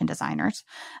American designers.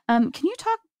 Can you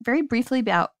talk very briefly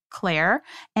about Claire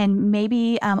and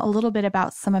maybe a little bit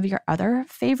about some of your other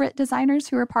favorite designers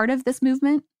who are part of this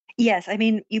movement? Yes, I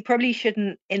mean, you probably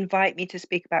shouldn't invite me to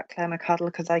speak about Claire McCardle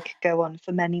because I could go on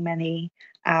for many, many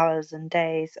hours and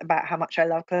days about how much I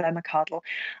love Claire McCardle.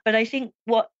 But I think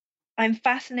what I'm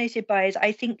fascinated by is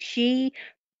I think she,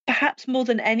 perhaps more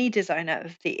than any designer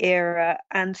of the era,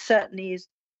 and certainly is,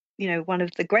 one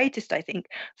of the greatest, I think,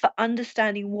 for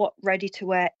understanding what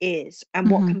ready-to-wear is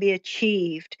and what can be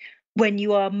achieved when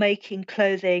you are making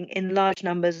clothing in large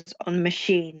numbers on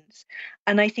machines.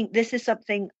 And I think this is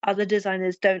something other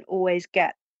designers don't always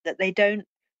get, that they don't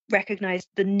recognize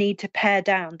the need to pare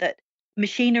down, that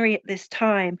machinery at this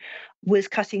time was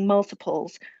cutting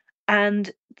multiples, and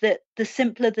that the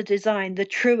simpler the design, the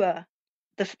truer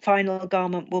the final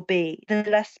garment will be. The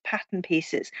less pattern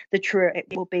pieces, the truer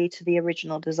it will be to the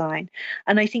original design.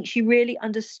 And I think she really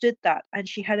understood that, and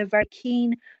she had a very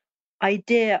keen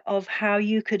idea of how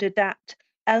you could adapt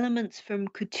elements from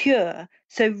couture.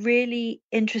 So really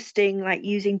interesting, like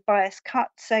using bias cut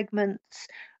segments,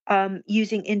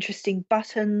 using interesting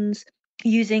buttons,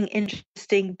 using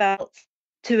interesting belts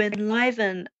to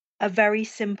enliven a very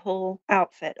simple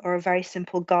outfit or a very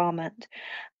simple garment.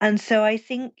 And so I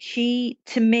think she,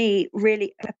 to me,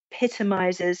 really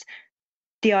epitomizes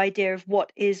the idea of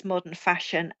what is modern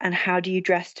fashion and how do you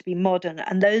dress to be modern.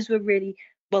 And those were really,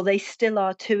 well, they still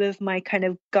are two of my kind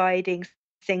of guiding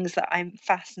things that I'm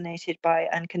fascinated by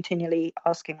and continually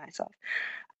asking myself.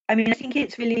 I mean, I think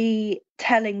it's really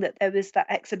telling that there was that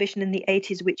exhibition in the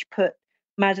 80s which put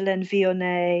Madeleine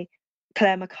Vionnet,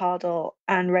 Claire McCardell,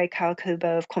 and Ray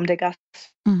Kawakubo of Comme des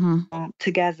Garçons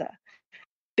together.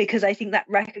 Because I think that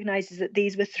recognizes that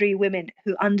these were three women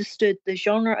who understood the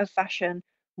genre of fashion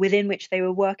within which they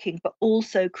were working, but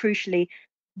also, crucially,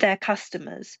 their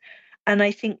customers. And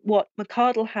I think what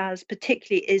McCardell has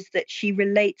particularly is that she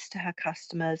relates to her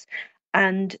customers,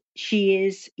 and she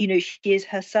is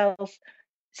herself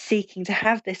seeking to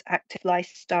have this active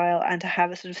lifestyle and to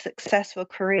have a sort of successful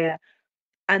career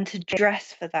and to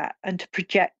dress for that and to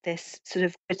project this sort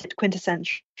of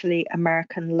quintessentially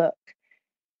American look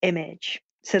image.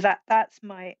 So that's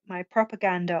my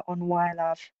propaganda on why I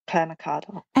love Claire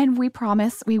McCardell. And we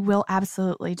promise we will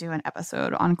absolutely do an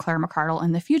episode on Claire McCardell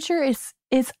in the future.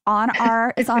 It's on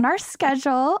our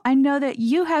schedule. I know that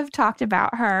you have talked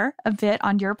about her a bit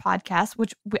on your podcast,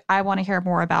 which I want to hear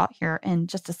more about here in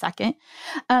just a second.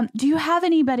 Do you have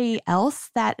anybody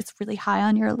else that is really high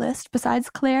on your list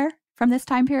besides Claire from this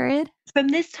time period? From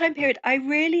this time period, I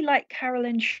really like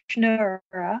Carolyn Schnurrer.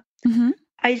 Mm-hmm.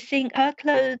 I think her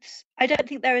clothes, I don't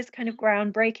think they're as kind of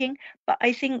groundbreaking, but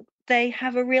I think they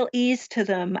have a real ease to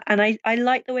them. And I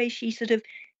like the way she sort of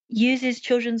uses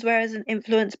children's wear as an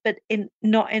influence, but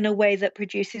not in a way that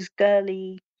produces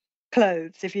girly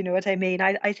clothes, if you know what I mean.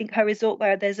 I think her resort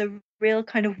wear, there's a real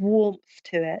kind of warmth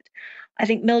to it. I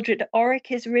think Mildred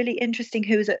Orrick is really interesting,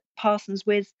 who was at Parsons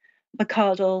with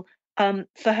McCardell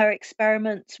for her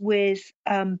experiments with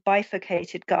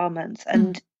bifurcated garments.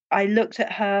 And I looked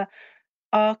at her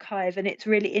archive, and it's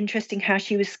really interesting how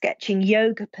she was sketching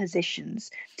yoga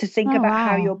positions to think about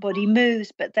how your body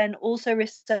moves, but then also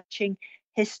researching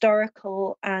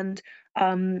historical and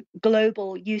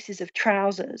global uses of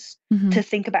trousers to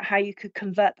think about how you could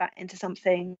convert that into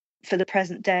something for the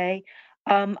present day.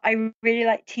 I really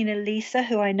like Tina Lisa,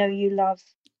 who I know you love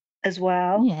as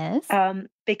well. Yes.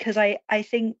 Because I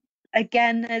think,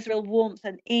 again, there's real warmth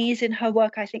and ease in her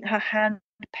work. I think her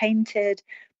hand-painted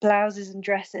blouses and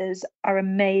dresses are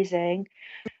amazing.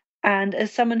 And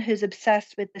as someone who's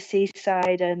obsessed with the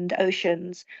seaside and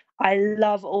oceans, I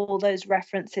love all those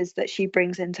references that she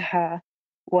brings into her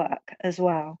work as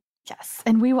well. Yes.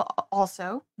 And we will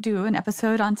also do an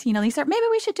episode on Tina Lisa. Maybe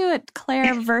we should do it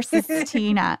Claire versus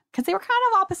Tina, because they were kind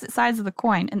of opposite sides of the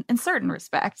coin in certain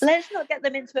respects. Let's not get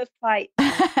them into a fight.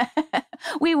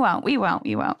 We won't.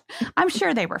 I'm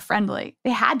sure they were friendly.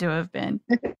 They had to have been.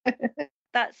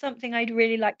 That's something I'd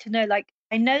really like to know. Like,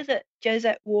 I know that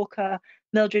Josette Walker,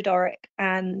 Mildred Orrick,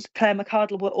 and Claire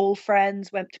McCardell were all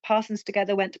friends, went to Parsons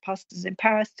together, went to Parsons in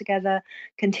Paris together,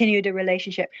 continued a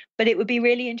relationship. But it would be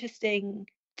really interesting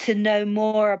to know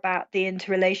more about the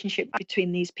interrelationship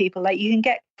between these people. Like, you can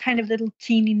get kind of little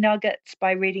teeny nuggets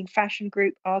by reading fashion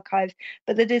group archives,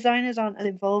 but the designers aren't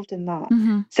involved in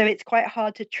that. So it's quite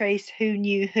hard to trace who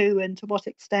knew who and to what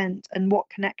extent and what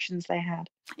connections they had.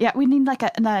 Yeah, we need like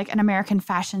an American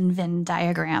fashion Venn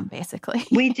diagram, basically.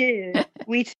 We do.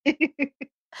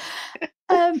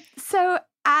 So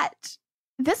at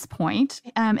this point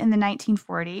in the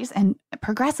 1940s and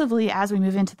progressively as we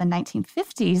move into the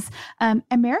 1950s,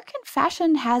 American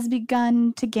fashion has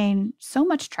begun to gain so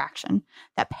much traction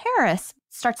that Paris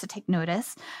starts to take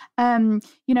notice.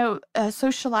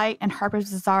 Socialite and Harper's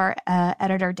Bazaar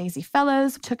editor Daisy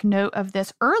Fellows took note of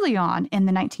this early on in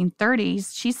the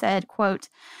 1930s. She said, quote,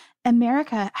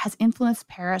 "America has influenced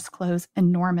Paris clothes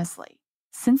enormously.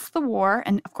 Since the war,"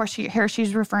 and of course here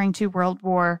she's referring to World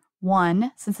War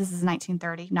I, since this is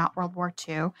 1930, not World War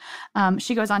II.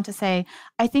 She goes on to say,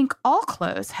 "I think all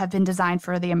clothes have been designed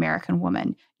for the American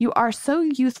woman. You are so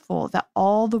youthful that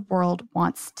all the world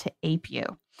wants to ape you."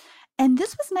 And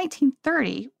this was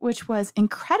 1930, which was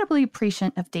incredibly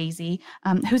prescient of Daisy,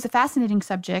 who's a fascinating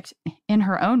subject in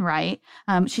her own right.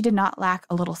 She did not lack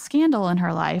a little scandal in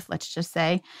her life, let's just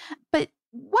say. But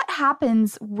what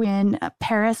happens when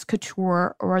Paris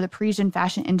couture or the Parisian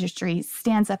fashion industry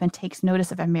stands up and takes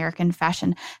notice of American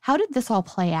fashion? How did this all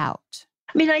play out?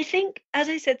 I mean, I think, as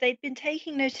I said, they'd been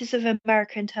taking notice of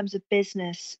America in terms of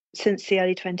business since the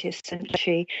early 20th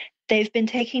century. They've been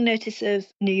taking notice of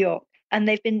New York. And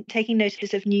they've been taking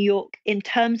notice of New York in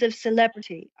terms of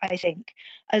celebrity, I think,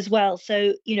 as well.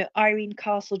 So, Irene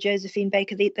Castle, Josephine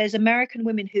Baker, there's American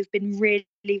women who've been really,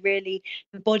 really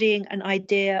embodying an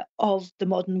idea of the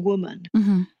modern woman.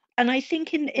 And I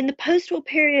think in the post-war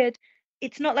period,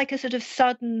 it's not like a sort of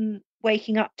sudden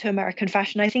waking up to American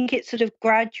fashion. I think it's sort of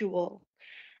gradual.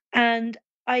 And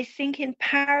I think in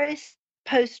Paris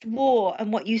post-war,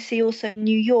 and what you see also in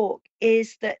New York,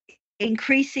 is that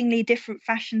increasingly different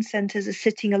fashion centers are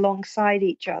sitting alongside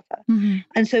each other. Mm-hmm.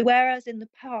 And so whereas in the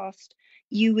past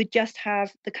you would just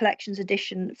have the collections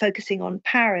edition focusing on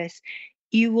Paris,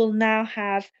 you will now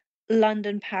have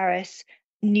London, Paris,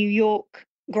 New York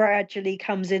gradually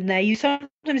comes in there. You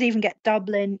sometimes even get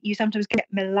Dublin, you sometimes get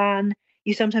Milan,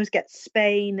 you sometimes get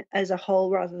Spain as a whole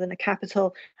rather than a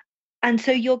capital. And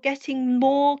so you're getting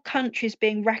more countries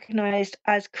being recognized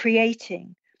as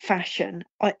creating fashion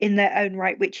in their own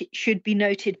right, which should be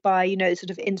noted by, sort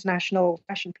of international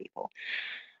fashion people.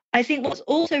 I think what's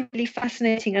also really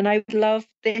fascinating, and I would love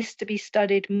this to be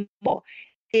studied more,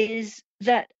 is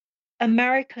that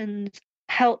Americans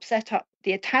help set up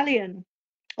the Italian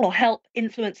or help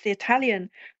influence the Italian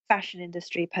fashion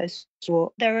industry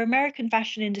post-war. There are American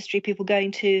fashion industry people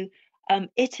going to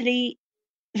Italy.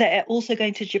 They're also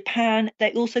going to Japan.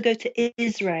 They also go to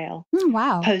Israel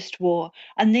Wow. post-war.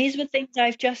 And these were things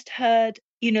I've just heard,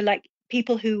 like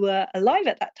people who were alive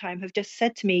at that time have just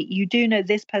said to me, you do know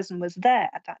this person was there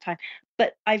at that time.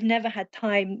 But I've never had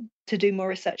time to do more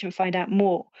research and find out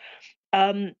more.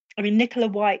 I mean, Nicola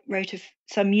White wrote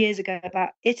some years ago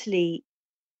about Italy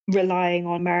relying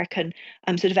on American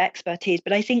sort of expertise.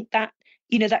 But I think that,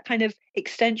 that kind of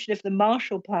extension of the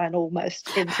Marshall Plan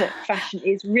almost into fashion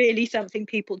is really something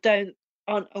people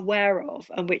aren't aware of,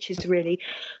 and which is really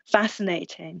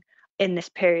fascinating in this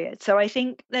period. So I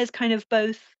think there's kind of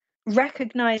both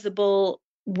recognizable,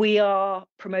 we are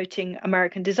promoting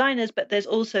American designers, but there's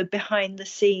also behind the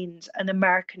scenes an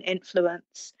American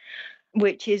influence,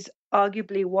 which is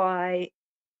arguably why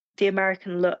the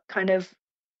American look kind of,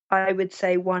 I would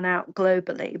say, won out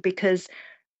globally, because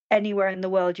anywhere in the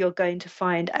world you're going to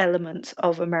find elements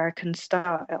of American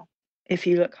style if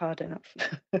you look hard enough.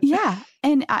 Yeah.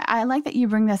 And I like that you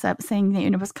bring this up, saying that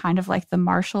it was kind of like the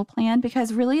Marshall Plan,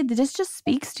 because really this just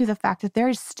speaks to the fact that there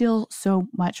is still so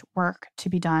much work to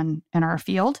be done in our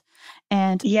field.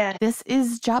 And this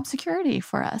is job security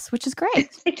for us, which is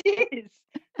great. It is.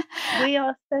 We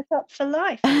are set up for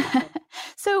life.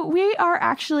 So we are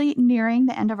actually nearing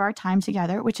the end of our time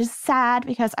together, which is sad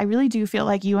because I really do feel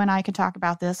like you and I could talk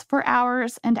about this for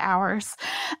hours and hours.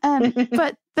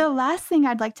 But the last thing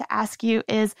I'd like to ask you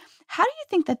is, how do you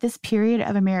think that this period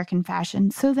of American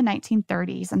fashion, so the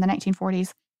 1930s and the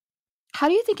 1940s, how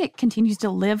do you think it continues to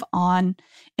live on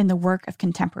in the work of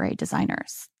contemporary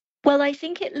designers? Well, I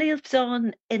think it lives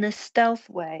on in a stealth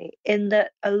way, in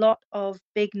that a lot of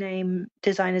big name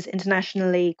designers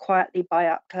internationally quietly buy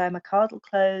up Claire McCardell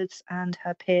clothes and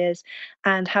her peers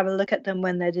and have a look at them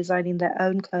when they're designing their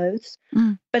own clothes.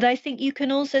 But I think you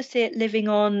can also see it living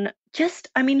on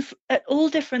at all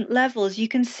different levels. You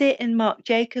can see it in Marc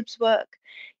Jacobs' work,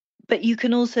 but you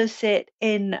can also see it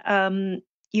in,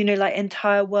 like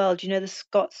Entire World, the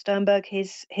Scott Sternberg,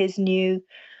 his new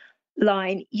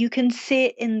line. You can see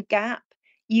it in Gap.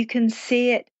 You can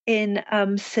see it in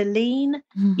Celine.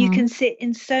 You can see it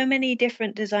in so many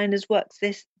different designers' works.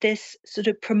 This sort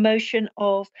of promotion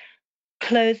of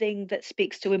clothing that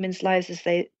speaks to women's lives as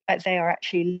they are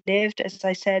actually lived. As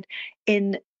I said,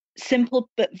 in simple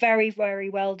but very, very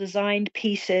well designed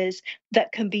pieces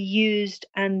that can be used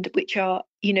and which are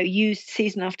used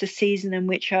season after season, and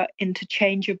which are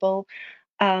interchangeable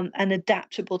and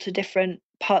adaptable to different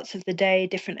parts of the day,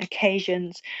 different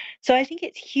occasions. So I think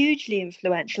it's hugely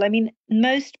influential. I mean,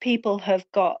 most people have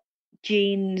got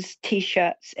jeans,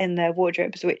 t-shirts in their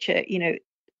wardrobes, which are,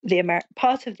 the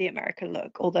part of the American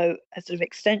look, although a sort of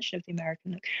extension of the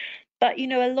American look. But,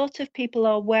 a lot of people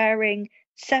are wearing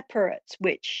separates,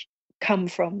 which come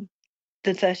from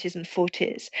the 30s and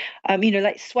 40s,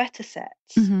 like sweater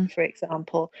sets, for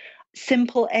example,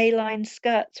 simple A-line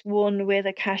skirts worn with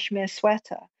a cashmere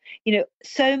sweater,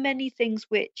 so many things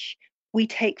which we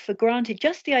take for granted.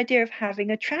 Just the idea of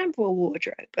having a chambrel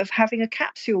wardrobe, of having a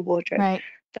capsule wardrobe, right,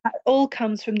 that all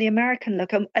comes from the American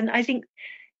look. And I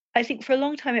think for a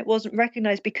long time it wasn't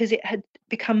recognized because it had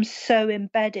become so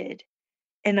embedded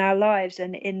in our lives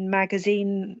and in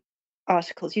magazine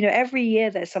articles. Every year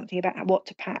there's something about what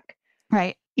to pack.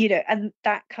 Right. And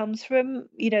that comes from,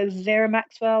 Vera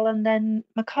Maxwell and then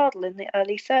McCardell in the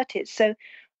early 30s. So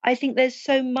I think there's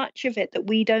so much of it that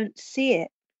we don't see it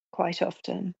quite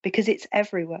often because it's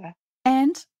everywhere.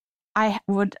 And I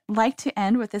would like to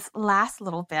end with this last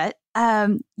little bit.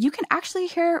 You can actually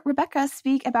hear Rebecca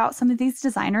speak about some of these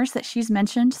designers that she's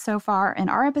mentioned so far in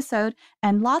our episode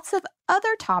and lots of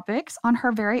other topics on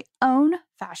her very own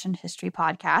fashion history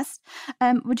podcast.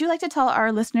 Would you like to tell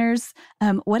our listeners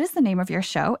what is the name of your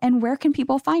show and where can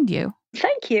people find you?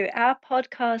 Thank you. Our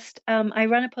podcast, I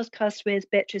run a podcast with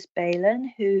Beatrice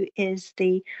Balin, who is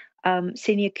the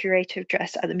senior curator of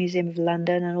dress at the Museum of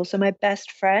London and also my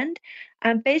best friend.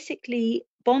 And basically,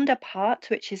 Bond Apart,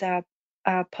 which is our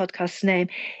podcast's name,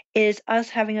 is us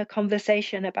having a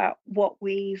conversation about what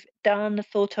we've done,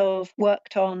 thought of,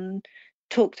 worked on,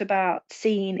 talked about,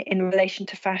 seen in relation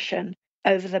to fashion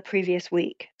over the previous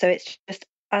week. So it's just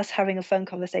us having a phone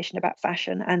conversation about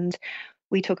fashion, and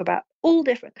we talk about all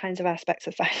different kinds of aspects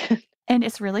of fashion. And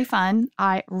it's really fun.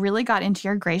 I really got into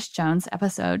your Grace Jones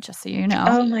episode, just so you know.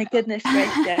 Oh my goodness,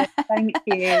 Grace Jones. Thank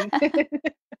you.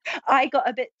 I got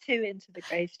a bit too into the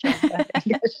Grace Jones, I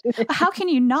think. How can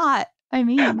you not? I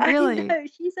mean, really. I know,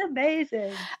 she's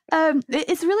amazing.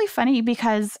 It's really funny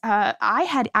because I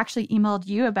had actually emailed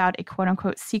you about a quote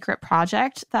unquote secret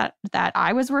project that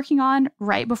I was working on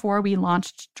right before we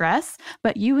launched Dress.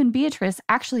 But you and Beatrice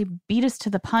actually beat us to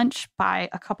the punch by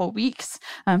a couple weeks.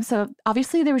 So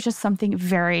obviously there was just something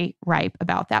very ripe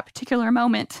about that particular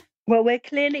moment. Well, we're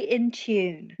clearly in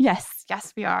tune. Yes,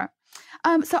 we are.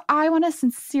 So I want to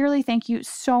sincerely thank you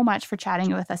so much for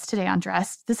chatting with us today on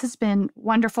Dress. This has been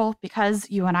wonderful because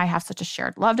you and I have such a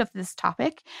shared love of this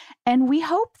topic. And we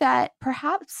hope that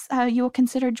perhaps you will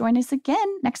consider joining us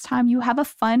again next time you have a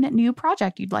fun new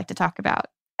project you'd like to talk about.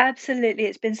 Absolutely.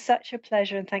 It's been such a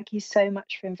pleasure. And thank you so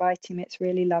much for inviting me. It's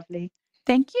really lovely.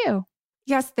 Thank you.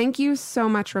 Yes, thank you so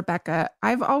much, Rebecca.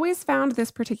 I've always found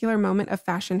this particular moment of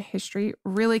fashion history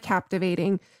really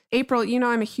captivating. April, you know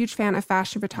I'm a huge fan of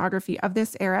fashion photography of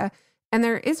this era, and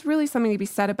there is really something to be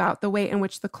said about the way in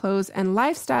which the clothes and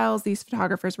lifestyles these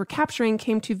photographers were capturing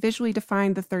came to visually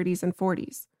define the 30s and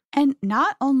 40s. And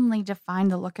not only define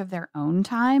the look of their own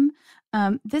time,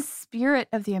 this spirit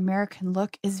of the American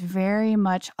look is very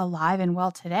much alive and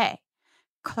well today.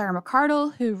 Claire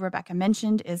McCardell, who Rebecca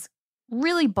mentioned, is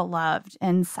really beloved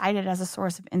and cited as a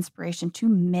source of inspiration to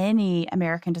many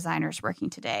American designers working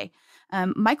today.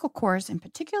 Michael Kors, in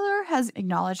particular, has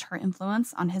acknowledged her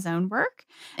influence on his own work.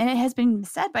 And it has been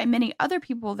said by many other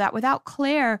people that without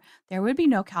Claire, there would be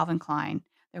no Calvin Klein.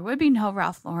 There would be no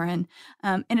Ralph Lauren.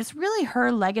 And it's really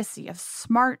her legacy of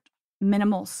smart,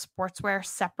 minimal sportswear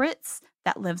separates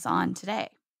that lives on today.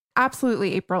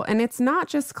 Absolutely, April. And it's not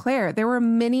just Claire. There were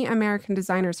many American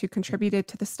designers who contributed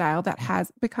to the style that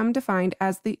has become defined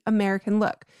as the American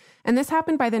look. And this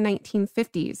happened by the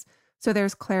 1950s. So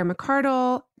there's Claire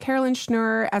McCardell, Carolyn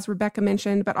Schnurr, as Rebecca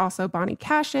mentioned, but also Bonnie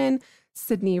Cashin,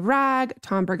 Sydney Ragg,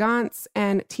 Tom Brigance,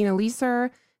 and Tina Leeser.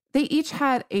 They each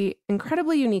had an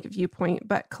incredibly unique viewpoint,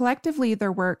 but collectively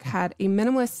their work had a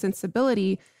minimalist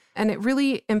sensibility, and it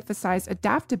really emphasized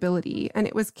adaptability. And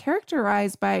it was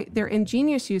characterized by their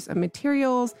ingenious use of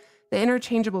materials, the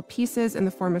interchangeable pieces in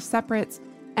the form of separates,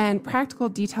 and practical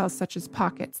details such as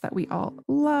pockets that we all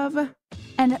love.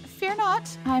 And fear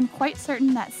not, I'm quite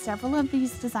certain that several of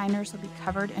these designers will be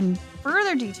covered in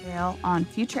further detail on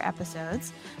future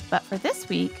episodes. But for this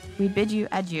week, we bid you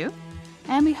adieu.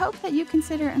 And we hope that you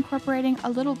consider incorporating a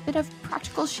little bit of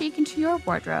practical chic into your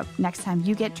wardrobe next time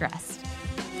you get dressed.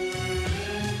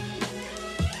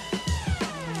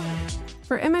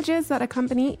 For images that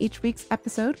accompany each week's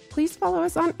episode, please follow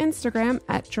us on Instagram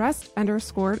at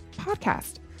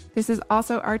dressed_podcast. This is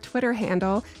also our Twitter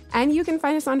handle, and you can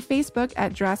find us on Facebook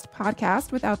at Dressed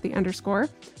Podcast without the underscore.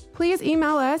 Please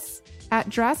email us at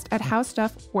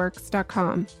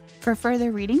dressed@howstuffworks.com. For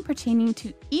further reading pertaining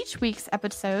to each week's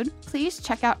episode, please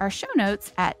check out our show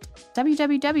notes at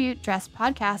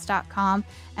www.dresspodcast.com.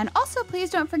 And also, please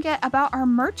don't forget about our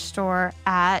merch store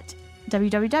at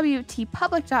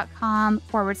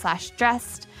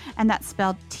www.teepublic.com/dressed, and that's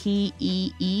spelled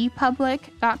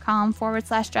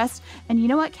teepublic.com/dressed. And you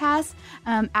know what, Cass?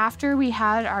 After we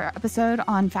had our episode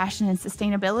on fashion and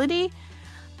sustainability,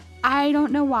 I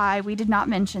don't know why we did not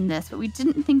mention this, but we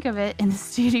didn't think of it in the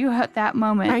studio at that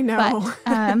moment. I know.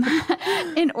 But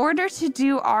in order to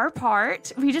do our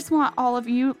part, we just want all of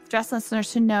you Dress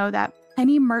listeners to know that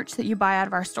any merch that you buy out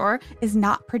of our store is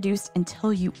not produced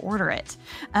until you order it,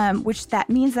 which that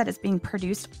means that it's being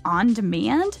produced on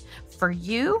demand for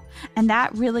you. And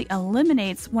that really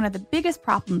eliminates one of the biggest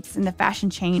problems in the fashion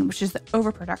chain, which is the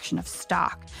overproduction of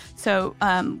stock. So,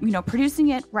 producing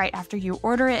it right after you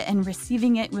order it and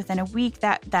receiving it within a week,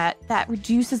 that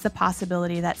reduces the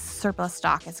possibility that surplus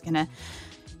stock is going to,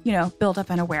 build up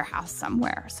in a warehouse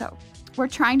somewhere. So we're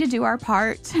trying to do our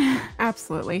part.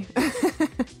 Absolutely.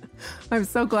 I'm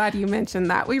so glad you mentioned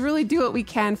that. We really do what we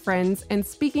can, friends. And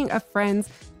speaking of friends,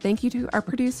 thank you to our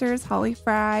producers, Holly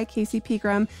Fry, Casey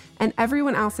Pegram, and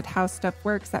everyone else at How Stuff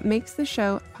Works that makes the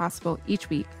show possible each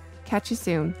week. Catch you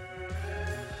soon.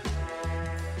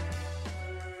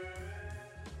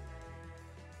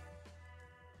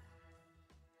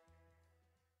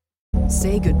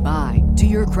 Say goodbye to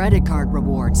your credit card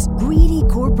rewards. Greedy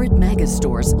corporate mega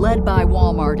stores, led by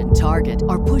Walmart and Target,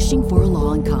 are pushing for a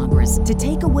law in Congress to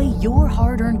take away your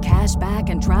hard-earned cash back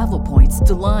and travel points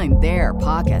to line their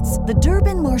pockets. The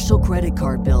Durbin-Marshall credit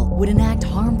card bill would enact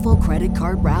harmful credit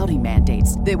card routing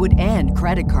mandates that would end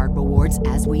credit card rewards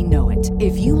as we know it.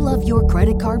 If you love your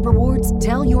credit card rewards,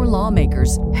 tell your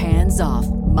lawmakers, hands off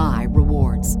my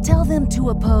rewards. Tell them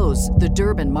to oppose the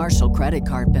Durbin-Marshall credit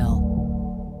card bill.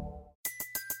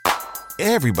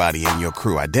 Everybody in your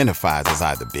crew identifies as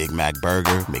either Big Mac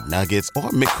Burger, McNuggets, or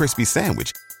McCrispy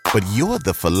Sandwich. But you're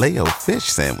the Filet-O-Fish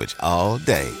Sandwich all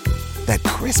day. That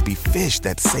crispy fish,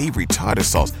 that savory tartar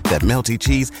sauce, that melty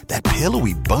cheese, that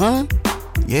pillowy bun.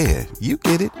 Yeah, you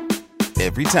get it.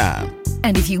 Every time.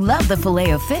 And if you love the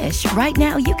Filet-O-Fish, right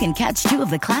now you can catch two of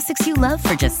the classics you love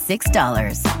for just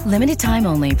 $6. Limited time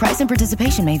only. Price and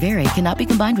participation may vary. Cannot be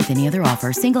combined with any other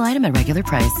offer. Single item at regular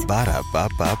price.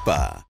 Ba-da-ba-ba-ba.